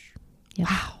 Yep.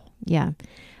 Wow. Yeah.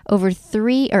 Up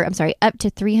to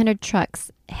 300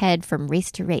 trucks head from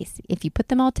race to race. If you put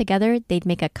them all together, they'd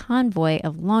make a convoy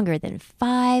of longer than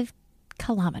 5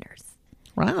 kilometers.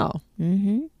 Wow.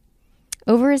 Mm-hmm.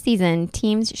 Over a season,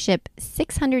 teams ship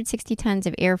 660 tons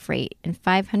of air freight and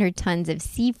 500 tons of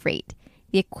sea freight,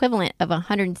 the equivalent of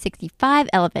 165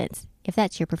 elephants, if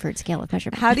that's your preferred scale of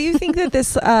measurement. How do you think that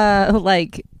this,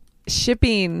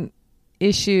 shipping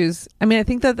issues, I mean, I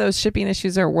think that those shipping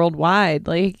issues are worldwide.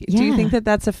 Like, do you think that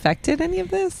that's affected any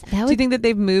of this? Do you think that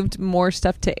they've moved more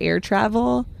stuff to air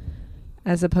travel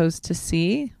as opposed to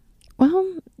sea?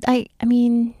 Well, I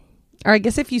mean... Or I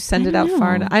guess if you send it out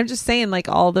far enough. I'm just saying, like,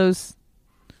 all those...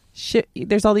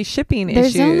 there's all these shipping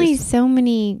issues. There's only so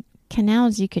many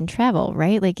canals you can travel,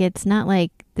 right? Like, it's not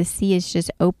like the sea is just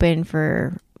open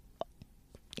for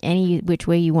any which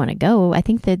way you want to go. I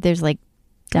think that there's like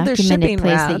documented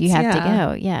place routes, that you have to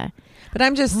go. Yeah. But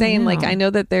I'm just saying, like, I know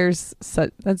that there's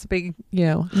that's a big,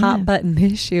 hot button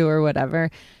issue or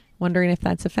whatever. Wondering if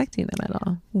that's affecting them at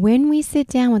all. When we sit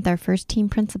down with our first team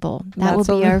principal, that will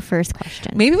be our first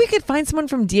question. Maybe we could find someone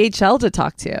from DHL to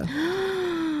talk to.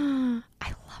 I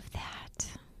love that.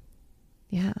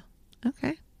 Yeah.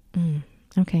 Okay.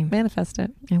 Okay. Manifest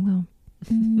it. I will.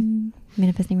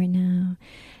 Manifesting right now.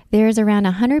 There's around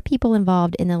 100 people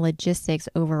involved in the logistics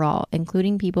overall,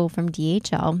 including people from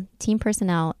DHL, team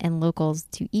personnel, and locals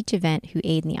to each event who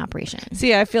aid in the operation.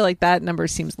 See, I feel like that number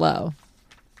seems low.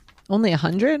 Only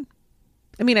 100?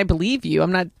 I mean, I believe you.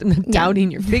 I'm not doubting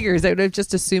your figures. I would have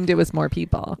just assumed it was more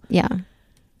people. Yeah.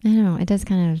 I know. It does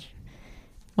kind of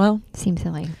seem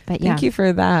silly. But thank you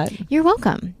for that. You're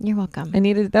welcome. You're welcome.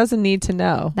 That was a need to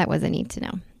know. That was a need to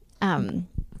know.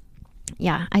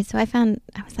 Yeah. I was like, oh,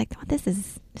 this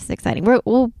is exciting.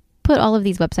 We'll put all of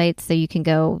these websites so you can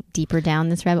go deeper down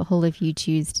this rabbit hole if you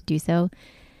choose to do so.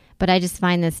 But I just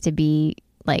find this to be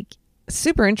like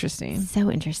super interesting. So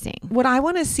interesting. What I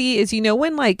want to see is,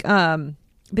 when like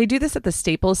they do this at the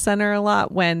Staples Center a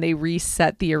lot when they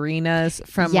reset the arenas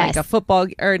from like a football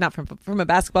or not from a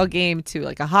basketball game to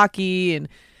like a hockey, and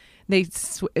they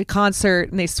concert,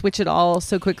 and they switch it all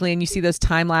so quickly, and you see those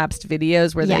time-lapsed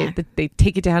videos where they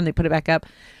take it down and they put it back up.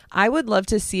 I would love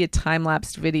to see a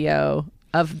time-lapsed video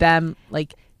of them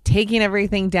like taking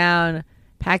everything down,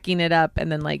 packing it up, and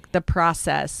then like the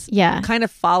process. Yeah. Kind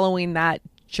of following that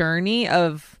journey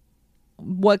of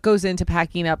what goes into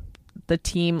packing up the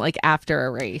team like after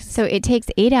a race. So it takes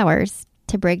 8 hours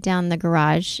to break down the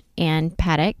garage and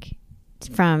paddock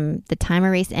from the time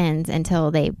a race ends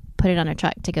until they put it on a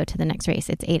truck to go to the next race.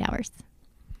 It's 8 hours.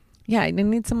 Yeah, I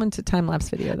need someone to time-lapse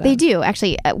video that. They do,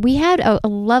 actually. We had a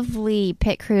lovely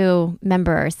pit crew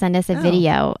member send us a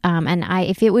video. And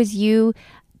if it was you,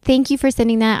 thank you for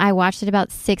sending that. I watched it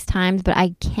about 6 times, but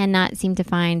I cannot seem to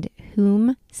find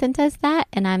whom sent us that.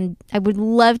 And I would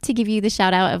love to give you the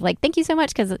shout out of like, thank you so much,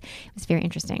 because it was very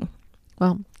interesting.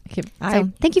 Well,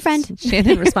 thank you, friend.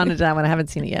 Shannon responded to that one. I haven't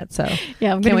seen it yet, so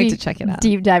yeah, I'm can't wait to check it out.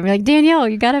 Deep dive. You're like, Danielle,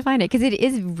 you got to find it, because it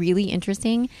is really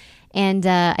interesting. And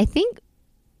I think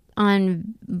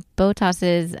on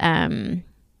Botas's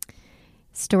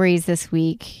stories this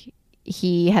week,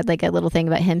 he had like a little thing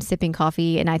about him sipping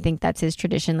coffee, and I think that's his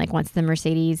tradition. Like once the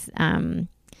Mercedes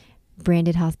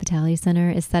branded hospitality center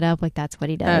is set up, like that's what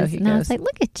he does. And I was like,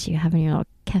 look at you having your little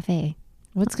cafe.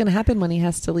 What's going to happen when he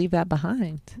has to leave that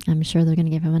behind? I'm sure they're going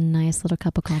to give him a nice little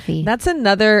cup of coffee. That's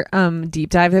another deep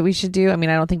dive that we should do. I mean,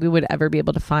 I don't think we would ever be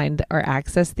able to find or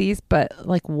access these, but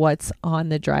like what's on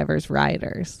the driver's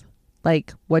riders?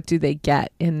 Like what do they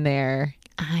get in there?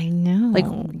 I know. Like,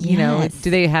 you know,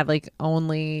 do they have like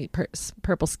only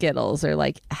purple Skittles or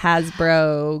like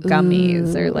Hasbro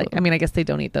gummies? Or like, I mean, I guess they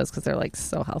don't eat those because they're like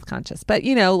so health conscious. But,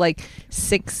 you know, like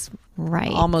 6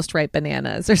 almost ripe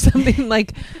bananas or something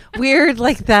like weird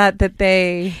like that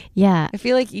they... Yeah. I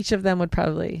feel like each of them would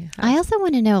probably... I also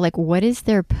want to know, like, what is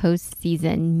their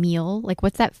post-season meal? Like,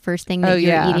 what's that first thing that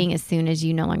you're eating as soon as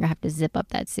you no longer have to zip up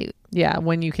that suit? Yeah,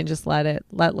 when you can just let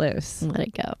loose. Let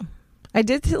it go. I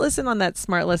did listen on that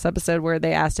Smartless episode where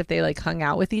they asked if they like hung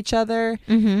out with each other.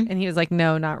 Mm-hmm. And he was like,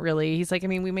 no, not really. He's like, I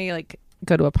mean, we may like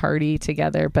go to a party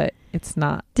together, but it's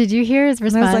not. Did you hear his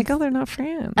response? And I was like, oh, they're not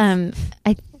friends.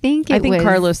 I think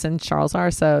Carlos and Charles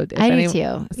are. So I do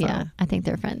too. Yeah, I think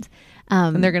they're friends.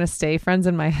 And they're going to stay friends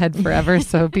in my head forever.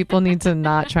 So people need to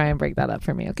not try and break that up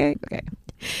for me. Okay.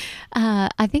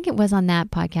 I think it was on that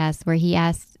podcast where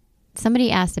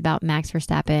somebody asked about Max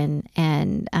Verstappen,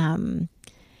 and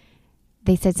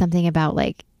they said something about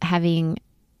like having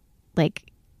like,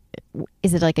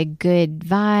 is it like a good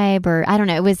vibe, or I don't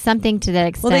know. It was something to that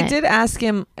extent. Well, they did ask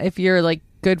him if you're like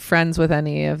good friends with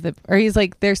any of the, or he's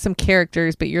like, there's some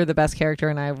characters, but you're the best character.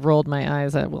 And I rolled my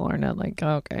eyes at Will Arnett like,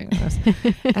 oh, okay.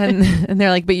 and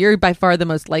they're like, but you're by far the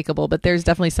most likable, but there's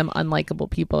definitely some unlikable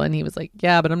people. And he was like,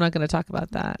 yeah, but I'm not going to talk about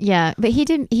that. Yeah. But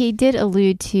he did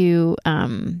allude to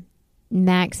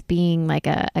Max being like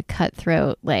a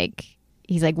cutthroat, like,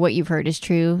 he's like, what you've heard is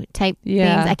true type things.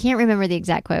 I can't remember the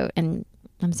exact quote, and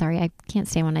I'm sorry, I can't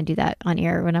stand when I do that on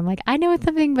air when I'm like, I know it's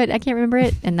something, but I can't remember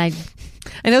it. And I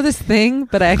know this thing,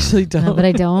 but I actually don't. No, but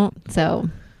I don't. So,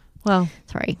 well,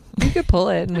 sorry. We could pull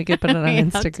it and we could put it on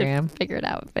Instagram. Figure it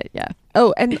out, but yeah.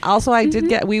 Oh, and also I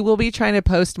did we will be trying to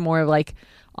post more of like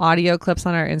audio clips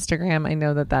on our Instagram. I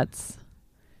know that's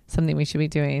something we should be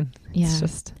doing. Yeah. It's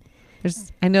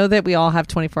just, I know that we all have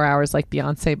 24 hours like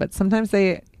Beyonce, but sometimes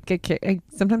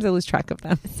sometimes I lose track of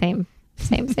them. Same.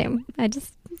 I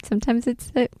just sometimes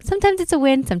it's a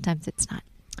win, sometimes it's not.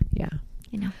 Yeah,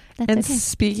 you know.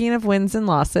 Speaking of wins and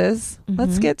losses,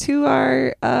 let's get to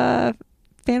our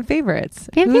fan favorites.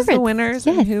 Who's the winners?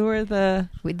 Yes. And who are the?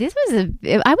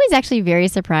 I was actually very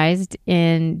surprised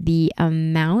in the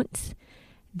amount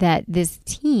that this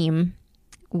team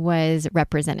was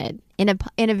represented in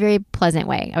a very pleasant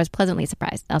way. I was pleasantly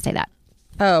surprised. I'll say that.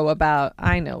 Oh,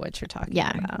 I know what you're talking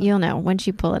about. Yeah, you'll know. Once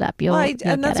you pull it up, you'll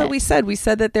and that's what we said. We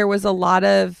said that there was a lot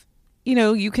of, you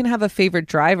know, you can have a favorite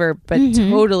driver, but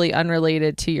totally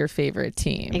unrelated to your favorite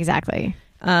team. Exactly.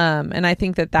 And I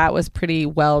think that was pretty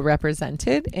well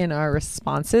represented in our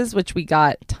responses, which we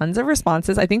got tons of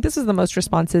responses. I think this is the most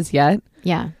responses yet.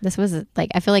 Yeah, this was like,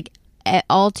 I feel like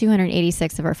all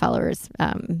 286 of our followers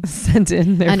sent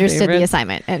in their understood favorites. The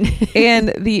assignment. And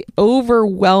the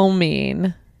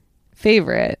overwhelming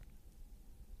favorite,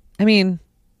 I mean,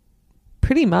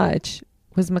 pretty much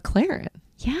was McLaren.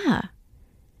 Yeah.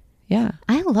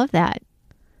 I love that.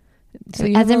 So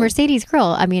as a Mercedes girl,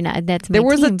 I mean, that's my there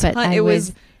was team, a ton. But it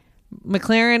was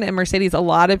McLaren and Mercedes. A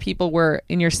lot of people were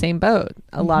in your same boat.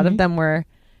 A lot of them were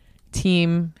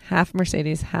team half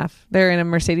Mercedes, half. They're in a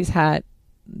Mercedes hat,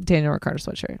 Daniel Ricciardo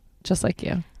sweatshirt, just like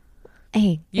you.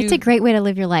 Hey, it's a great way to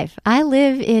live your life. I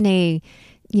live in a,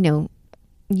 you know,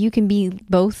 you can be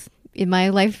both in my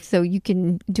life, so you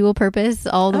can dual purpose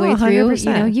all the way through. 100%.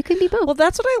 You know, you can be both. Well,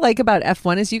 that's what I like about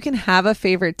F1 is you can have a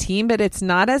favorite team, but it's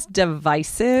not as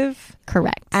divisive.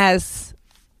 Correct. As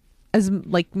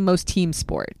like most team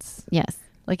sports. Yes.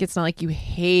 Like it's not like you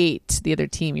hate the other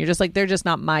team. You're just like, they're just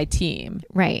not my team.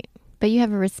 Right. But you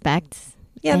have a respect.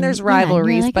 Yeah, and there's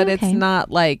rivalries, like, but it's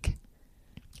not like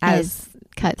as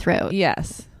cutthroat.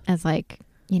 Yes. As like,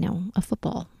 you know, a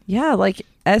football. Yeah, like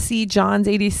S.E. Johns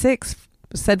 86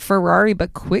 said Ferrari,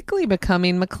 but quickly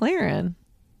becoming McLaren.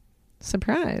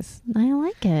 Surprise. I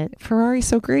like it. Ferrari's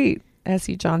so great.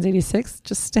 S.E. Johns 86,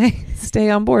 just stay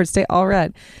on board. Stay all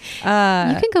red. You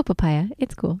can go papaya.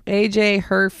 It's cool. AJ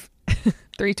Herf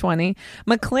 320.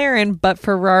 McLaren, but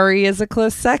Ferrari is a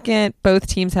close second. Both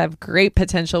teams have great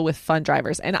potential with fun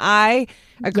drivers. And I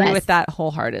agree with that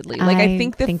wholeheartedly. Like I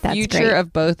think the future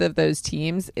of both of those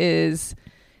teams is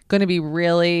going to be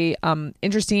really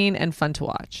interesting and fun to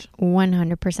watch.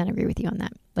 100% agree with you on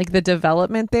that. Like the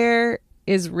development there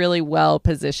is really well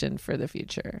positioned for the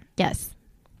future. Yes.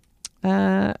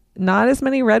 not as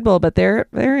many Red Bull, but they're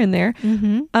in there.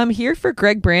 Mm-hmm. I'm here for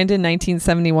Greg Brandon,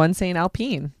 1971, saying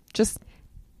Alpine. Just,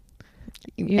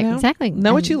 exactly.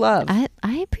 Know what you love. I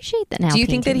appreciate that. Now, do you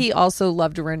think that he also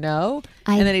loved Renault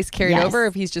and that he's carried over,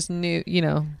 if he's just new?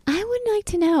 I would like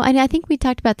to know. I think we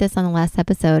talked about this on the last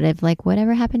episode of like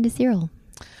whatever happened to Cyril.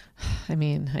 I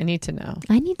mean, I need to know.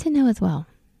 I need to know as well.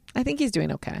 I think he's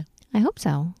doing okay. I hope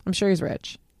so. I'm sure he's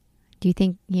rich. Do you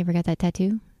think he ever got that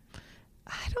tattoo?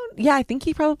 I think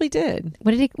he probably did.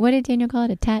 What did Daniel call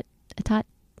it? A tot?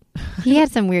 He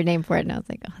had some weird name for it, and I was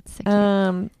like, oh, it's so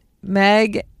cute.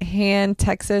 Meg, Han,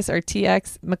 Texas, or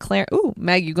TX, McLaren. Ooh,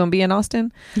 Meg, you gonna be in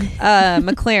Austin?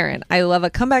 McLaren. I love a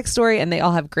comeback story, and they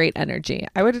all have great energy.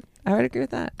 I would agree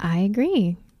with that. I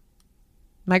agree.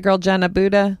 My girl Jenna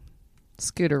Buddha,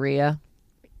 Scuderia.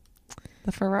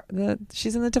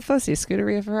 She's in the Tifosi,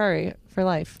 Scuderia Ferrari for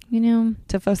life.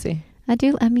 Tifosi. I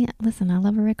do. I mean, listen, I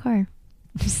love a red car.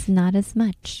 Just not as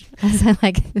much as I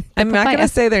like. I'm not going to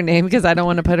say their name because I don't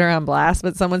want to put her on blast,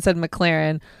 but someone said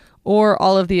McLaren or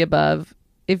all of the above.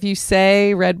 If you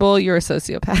say Red Bull, you're a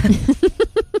sociopath.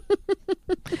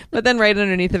 But then right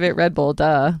underneath of it, Red Bull,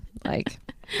 duh. Like,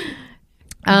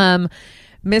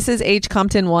 Mrs. H.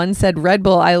 Compton 1 said, Red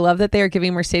Bull, I love that they are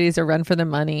giving Mercedes a run for their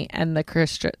money and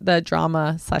the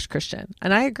drama / Christian.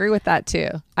 And I agree with that too.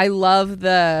 I love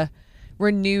the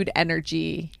renewed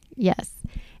energy. Yes.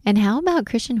 And how about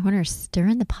Christian Horner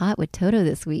stirring the pot with Toto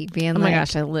this week? Being my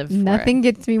gosh, I live for nothing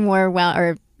it. Gets me more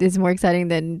or is more exciting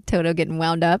than Toto getting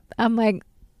wound up. I'm like,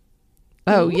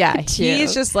 oh yeah,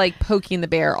 he's just like poking the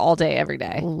bear all day, every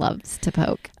day. Loves to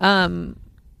poke.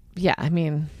 Yeah, I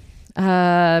mean,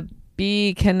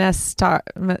 B. Canestar.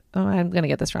 Oh, I'm gonna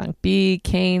get this wrong. B.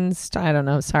 Canes. I don't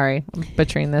know. Sorry, I'm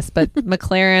butchering this. But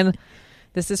McLaren,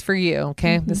 this is for you.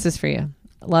 Okay, This is for you.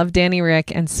 Love Danny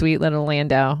Rick and sweet little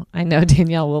Lando. I know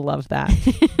Danielle will love that.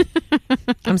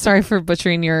 I'm sorry for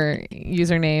butchering your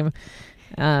username.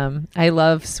 I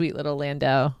love sweet little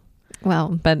Lando. Well,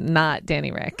 but not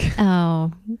Danny Rick.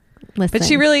 Oh, listen. But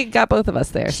she really got both of us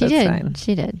there. She so did. It's fine.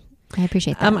 She did. I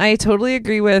appreciate that. I totally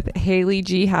agree with Haley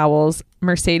G. Howells,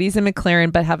 Mercedes and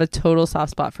McLaren, but have a total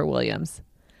soft spot for Williams.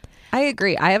 I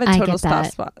agree. I have a total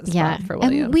soft spot for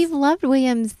Williams. And we've loved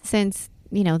Williams since,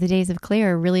 the days of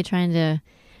Claire really trying to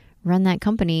run that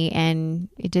company, and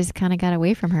it just kind of got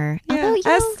away from her. Yeah,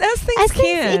 although, as things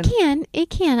can. It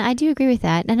can. I do agree with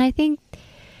that. And I think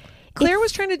Claire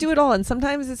was trying to do it all, and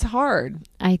sometimes it's hard.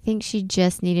 I think she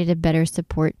just needed a better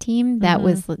support team that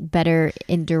was better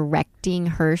in directing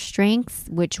her strengths,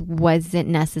 which wasn't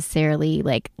necessarily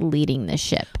like leading the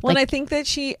ship. Well, and I think that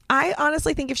I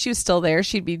honestly think if she was still there,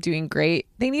 she'd be doing great.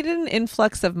 They needed an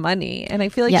influx of money, and I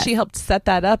feel like she helped set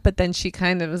that up, but then she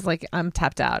kind of was like, I'm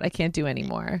tapped out. I can't do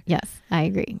anymore. Yes, I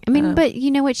agree. I mean, but you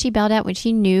know what? She bailed out when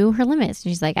she knew her limits.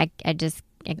 She's like, I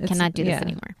cannot do this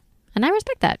anymore. And I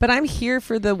respect that. But I'm here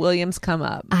for the Williams come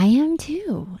up. I am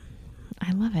too.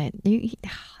 I love it.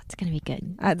 It's going to be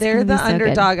good. They're the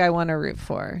underdog I want to root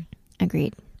for.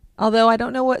 Agreed. Although I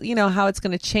don't know how it's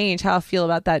going to change, how I feel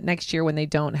about that next year when they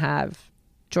don't have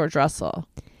George Russell.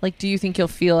 Like, do you think you'll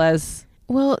feel as...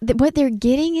 Well, what they're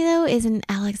getting, though, is an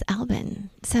Alex Albon.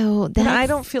 So that I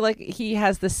don't feel like he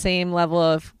has the same level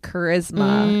of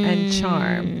charisma and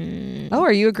charm. Oh,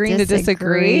 are you agreeing to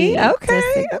disagree?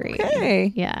 Okay.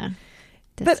 Okay. Yeah.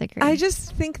 Disagree. But I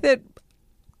just think that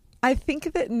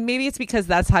maybe it's because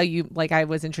that's how I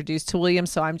was introduced to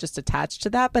Williams, so I'm just attached to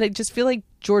that. But I just feel like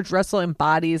George Russell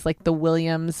embodies like the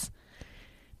Williams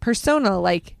persona,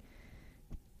 like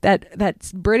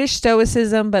that's British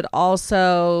stoicism, but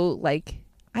also like,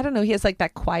 I don't know, he has like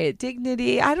that quiet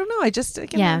dignity. I don't know.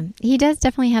 He does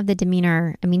definitely have the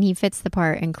demeanor. I mean, he fits the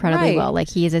part incredibly well. Like,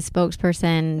 he is a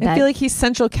spokesperson. I feel like he's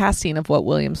central casting of what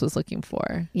Williams was looking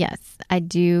for. Yes, I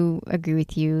do agree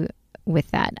with you with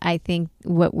that. I think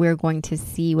what we're going to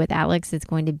see with Alex is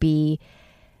going to be,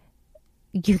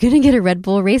 you're going to get a Red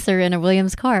Bull racer in a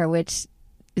Williams car, which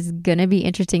is going to be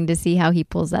interesting to see how he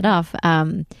pulls that off.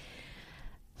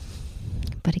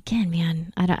 But again,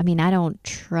 man, I don't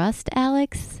trust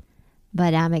Alex,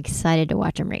 but I'm excited to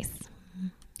watch him race.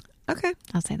 Okay.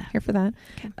 I'll say that. Here for that.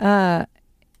 Okay.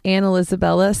 Anne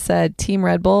Elizabella said, Team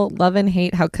Red Bull, love and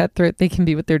hate how cutthroat they can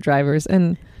be with their drivers.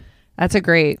 And that's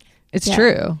true.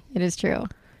 It is true.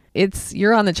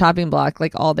 You're on the chopping block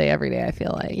like all day, every day, I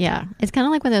feel like. Yeah. It's kind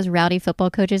of like one of those rowdy football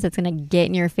coaches that's going to get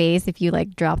in your face if you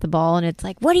like drop the ball, and it's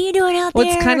like, what are you doing out there?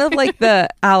 Well, it's kind of like the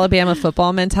Alabama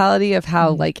football mentality of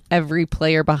how like every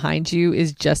player behind you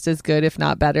is just as good, if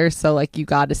not better. So like you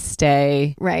got to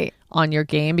stay right on your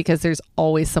game because there's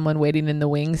always someone waiting in the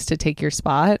wings to take your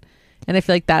spot. And I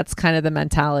feel like that's kind of the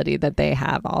mentality that they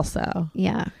have also.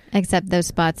 Yeah. Except those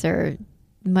spots are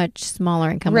much smaller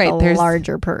and come Right, with a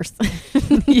larger purse.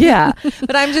 Yeah.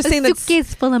 But I'm just saying that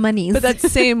suitcase full of money. But that's the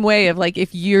same way of like,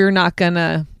 if you're not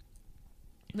gonna,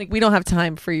 like, we don't have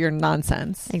time for your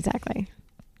nonsense. Exactly.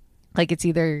 Like, it's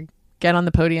either get on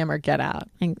the podium or get out.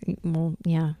 And, well,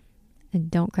 yeah. And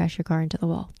don't crash your car into the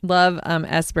wall. Love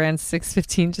S Brand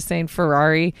 615 just saying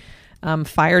Ferrari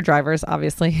fire drivers,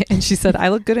 obviously. And she said, I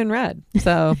look good in red.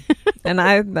 So, and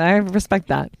I respect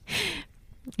that.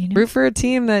 You know, root for a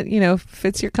team that, you know,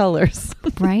 fits your colors.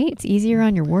 Right? It's easier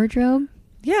on your wardrobe.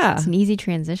 Yeah. It's an easy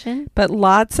transition. But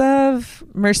lots of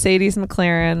Mercedes,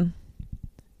 McLaren.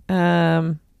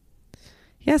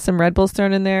 Yeah, some Red Bulls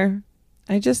thrown in there.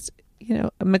 I just, you know,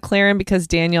 McLaren because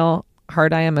Daniel,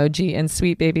 heart eye emoji, and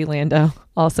sweet baby Lando.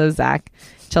 Also Zach,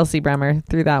 Chelsea Bremer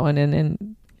threw that one in.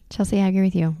 And Chelsea, I agree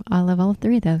with you. I love all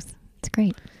 3 of those. It's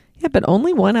great. Yeah, but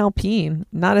only one Alpine.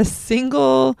 Not a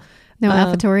single... No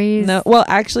AlphaTauris. No. Well,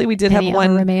 actually, we did have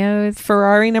one Romeos.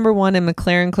 Ferrari number 1 and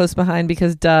McLaren close behind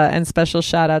because and special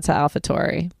shout out to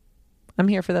AlphaTauri. I'm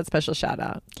here for that special shout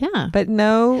out. Yeah. But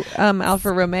no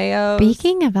Alfa Romeo.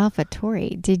 Speaking of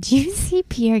AlphaTauri, did you see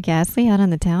Pierre Gasly out on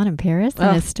the town in Paris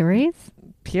in his stories?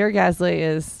 Pierre Gasly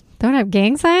is throwing up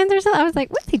gang signs or something. I was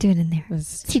like, what's he doing in there?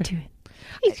 What's he doing?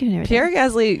 He's doing everything. Pierre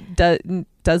Gasly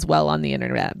does well on the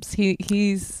interwebs.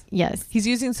 He's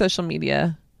using social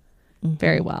media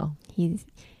very well. You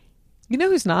know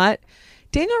who's not?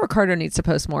 Daniel Ricciardo needs to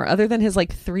post more, other than his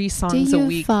like 3 songs a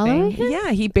week thing. Him?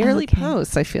 Yeah, he barely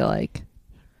posts, I feel like.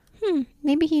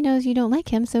 Maybe he knows you don't like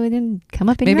him, so it didn't come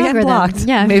up in your algorithm. I'm blocked.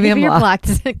 Yeah, maybe you're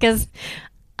blocked because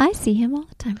I see him all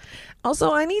the time.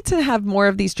 Also, I need to have more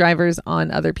of these drivers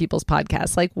on other people's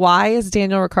podcasts. Like, why is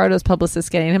Daniel Ricciardo's publicist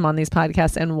getting him on these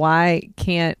podcasts, and why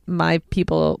can't my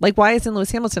people, like, why isn't Lewis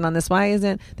Hamilton on this? Why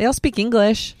isn't they all speak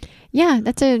English? Yeah,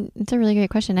 that's a really great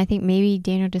question. I think maybe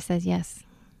Daniel just says yes.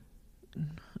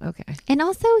 Okay. And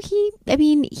also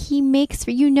he makes,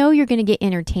 you know, you're going to get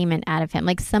entertainment out of him.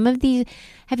 Like some of these,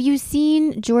 have you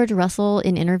seen George Russell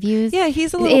in interviews? Yeah,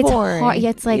 he's a little boring. Hard.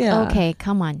 It's like, okay,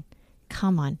 come on.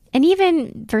 And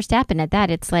even Verstappen at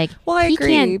that, it's like, he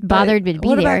can't bother to be there.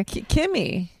 What about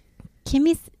Kimmy?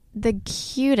 Kimmy's the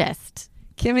cutest.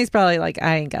 Kimmy's probably like,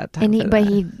 I ain't got time for that. But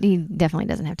he definitely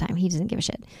doesn't have time. He doesn't give a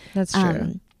shit. That's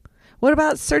true. What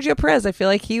about Sergio Perez? I feel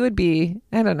like he would be,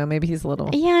 I don't know, maybe he's a little...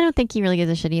 Yeah, I don't think he really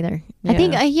gives a shit either. Yeah. I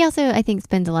think he also,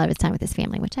 spends a lot of his time with his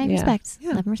family, which I respect. Yeah.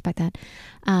 Love and respect that.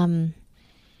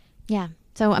 Yeah.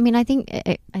 So, I think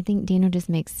Daniel just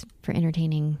makes for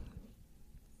entertaining,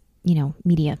 you know,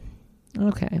 media.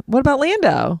 Okay. What about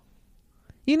Lando?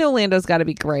 You know Lando's got to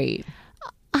be great.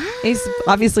 He's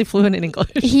obviously fluent in English.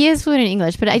 He is fluent in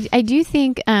English, but I do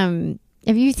think...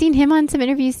 have you seen him on some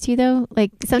interviews too, though? Like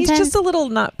sometimes he's just a little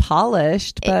not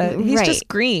polished, but he's just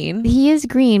green. He is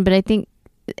green, but I think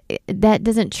that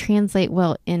doesn't translate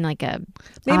well in like a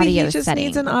maybe audio he just setting.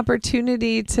 Needs an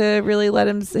opportunity to really let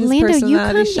his Lando,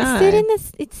 personality shine.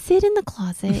 Sit in the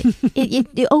closet.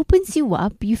 it opens you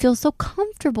up. You feel so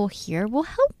comfortable here. We'll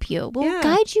help you. We'll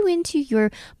guide you into your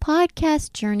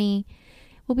podcast journey.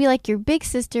 We'll be like your big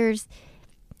sisters.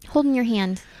 Holding your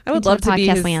hand. I would love to be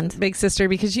his big sister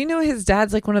because you know his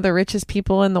dad's like one of the richest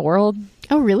people in the world.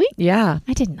 Oh, really? Yeah.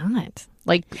 I did not.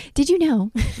 Like, did you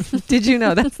know? Did you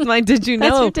know? That's my did you know?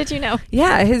 That's your did you know?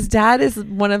 Yeah, his dad is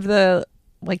one of the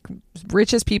like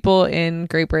richest people in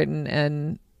Great Britain,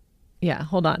 and yeah,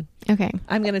 hold on. Okay.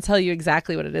 I'm going to tell you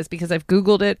exactly what it is because I've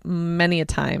Googled it many a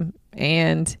time,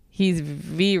 and he's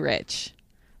V-rich.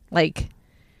 Like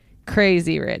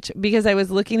crazy rich, because I was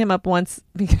looking him up once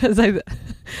because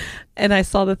I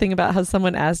saw the thing about how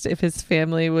someone asked if his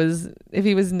family if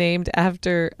he was named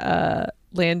after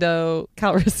Lando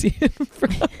Calrissian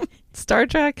from Star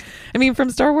Trek.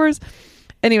 From Star Wars.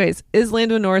 Anyways, is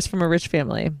Lando Norris from a rich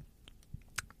family?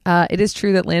 It is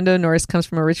true that Lando Norris comes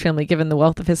from a rich family given the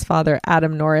wealth of his father,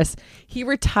 Adam Norris. He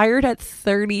retired at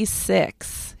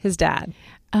 36, his dad.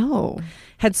 Oh.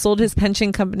 Had sold his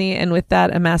pension company and with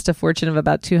that amassed a fortune of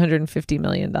about $250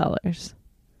 million.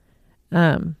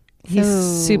 He's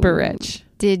super rich.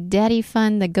 Did Daddy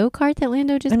fund the go-kart that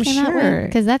Lando just came out with?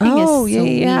 Because that thing is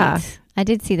sweet. Yeah. I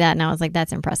did see that and I was like,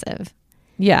 that's impressive.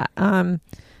 Yeah.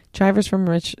 Drivers from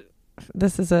rich.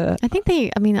 This is I think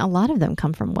a lot of them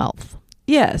come from wealth.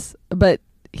 Yes. But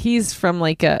he's from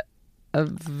like a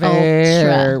very,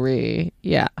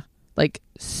 like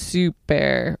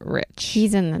super rich.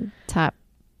 He's in the top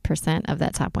percent of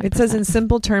that top 1%. It says in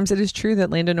simple terms, it is true that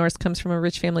Lando Norris comes from a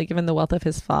rich family given the wealth of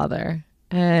his father.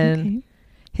 And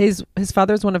his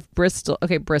father's one of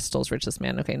Bristol's richest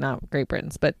man. Okay, not Great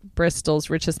Britain's, but Bristol's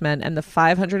richest men and the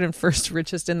 501st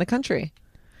richest in the country.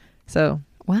 So,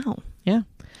 wow. Yeah.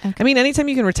 Okay. I mean, anytime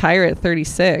you can retire at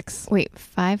 36. Wait,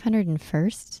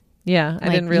 501st? Yeah, I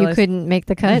didn't realize. You couldn't make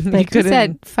the cut. Like you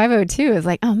said, 502 is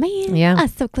like, oh man, yeah,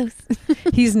 so close.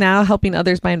 He's now helping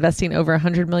others by investing over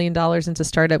 $100 million into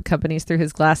startup companies through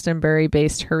his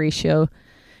Glastonbury-based Horatio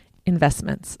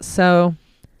Investments. So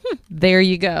there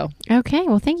you go. Okay,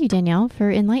 well, thank you, Danielle, for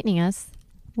enlightening us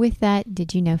with that.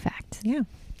 Did you know fact? Yeah,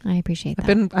 I appreciate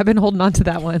that. I've been holding on to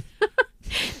that one.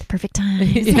 The perfect time.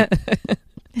 Yeah.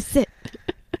 That's it.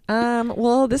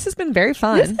 Well, this has been very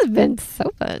fun. This has been so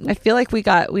fun. I feel like we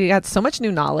got so much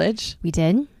new knowledge. We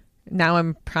did. Now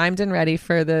I'm primed and ready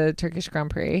for the Turkish Grand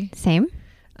Prix. Same.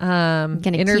 I'm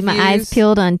gonna interviews. keep my eyes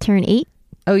peeled on turn 8.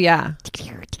 Oh yeah,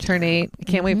 turn 8.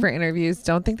 Can't wait for interviews.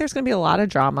 Don't think there's gonna be a lot of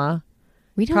drama.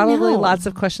 We don't Probably know. lots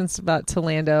of questions about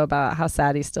Lando about how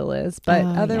sad he still is, but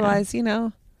otherwise, you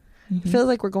know, it feels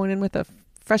like we're going in with a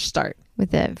fresh start.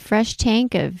 With a fresh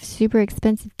tank of super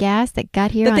expensive gas that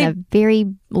got here on a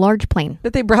very large plane.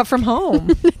 That they brought from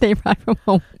home. They brought from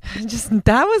home.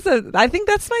 I think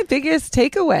that's my biggest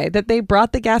takeaway, that they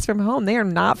brought the gas from home. They are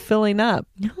not filling up.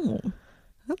 No.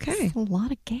 Okay. It's a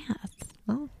lot of gas.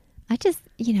 Well, I just,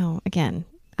 again,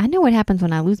 I know what happens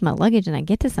when I lose my luggage and I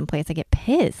get to someplace. I get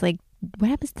pissed. Like, what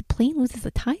happens if the plane loses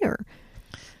a tire?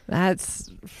 That's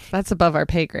above our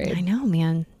pay grade. I know,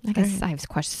 man. I have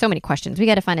so many questions. We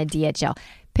got to find a DHL.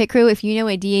 Pit crew, if you know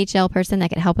a DHL person that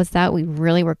could help us out, we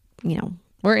really were,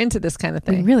 we're into this kind of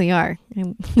thing. We really are.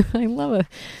 I love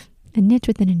a niche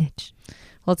within a niche.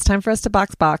 Well, it's time for us to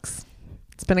box.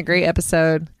 It's been a great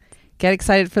episode. Get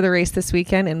excited for the race this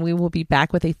weekend, and we will be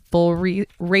back with a full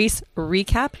race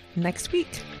recap next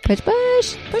week. Push,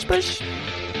 push. Push, push.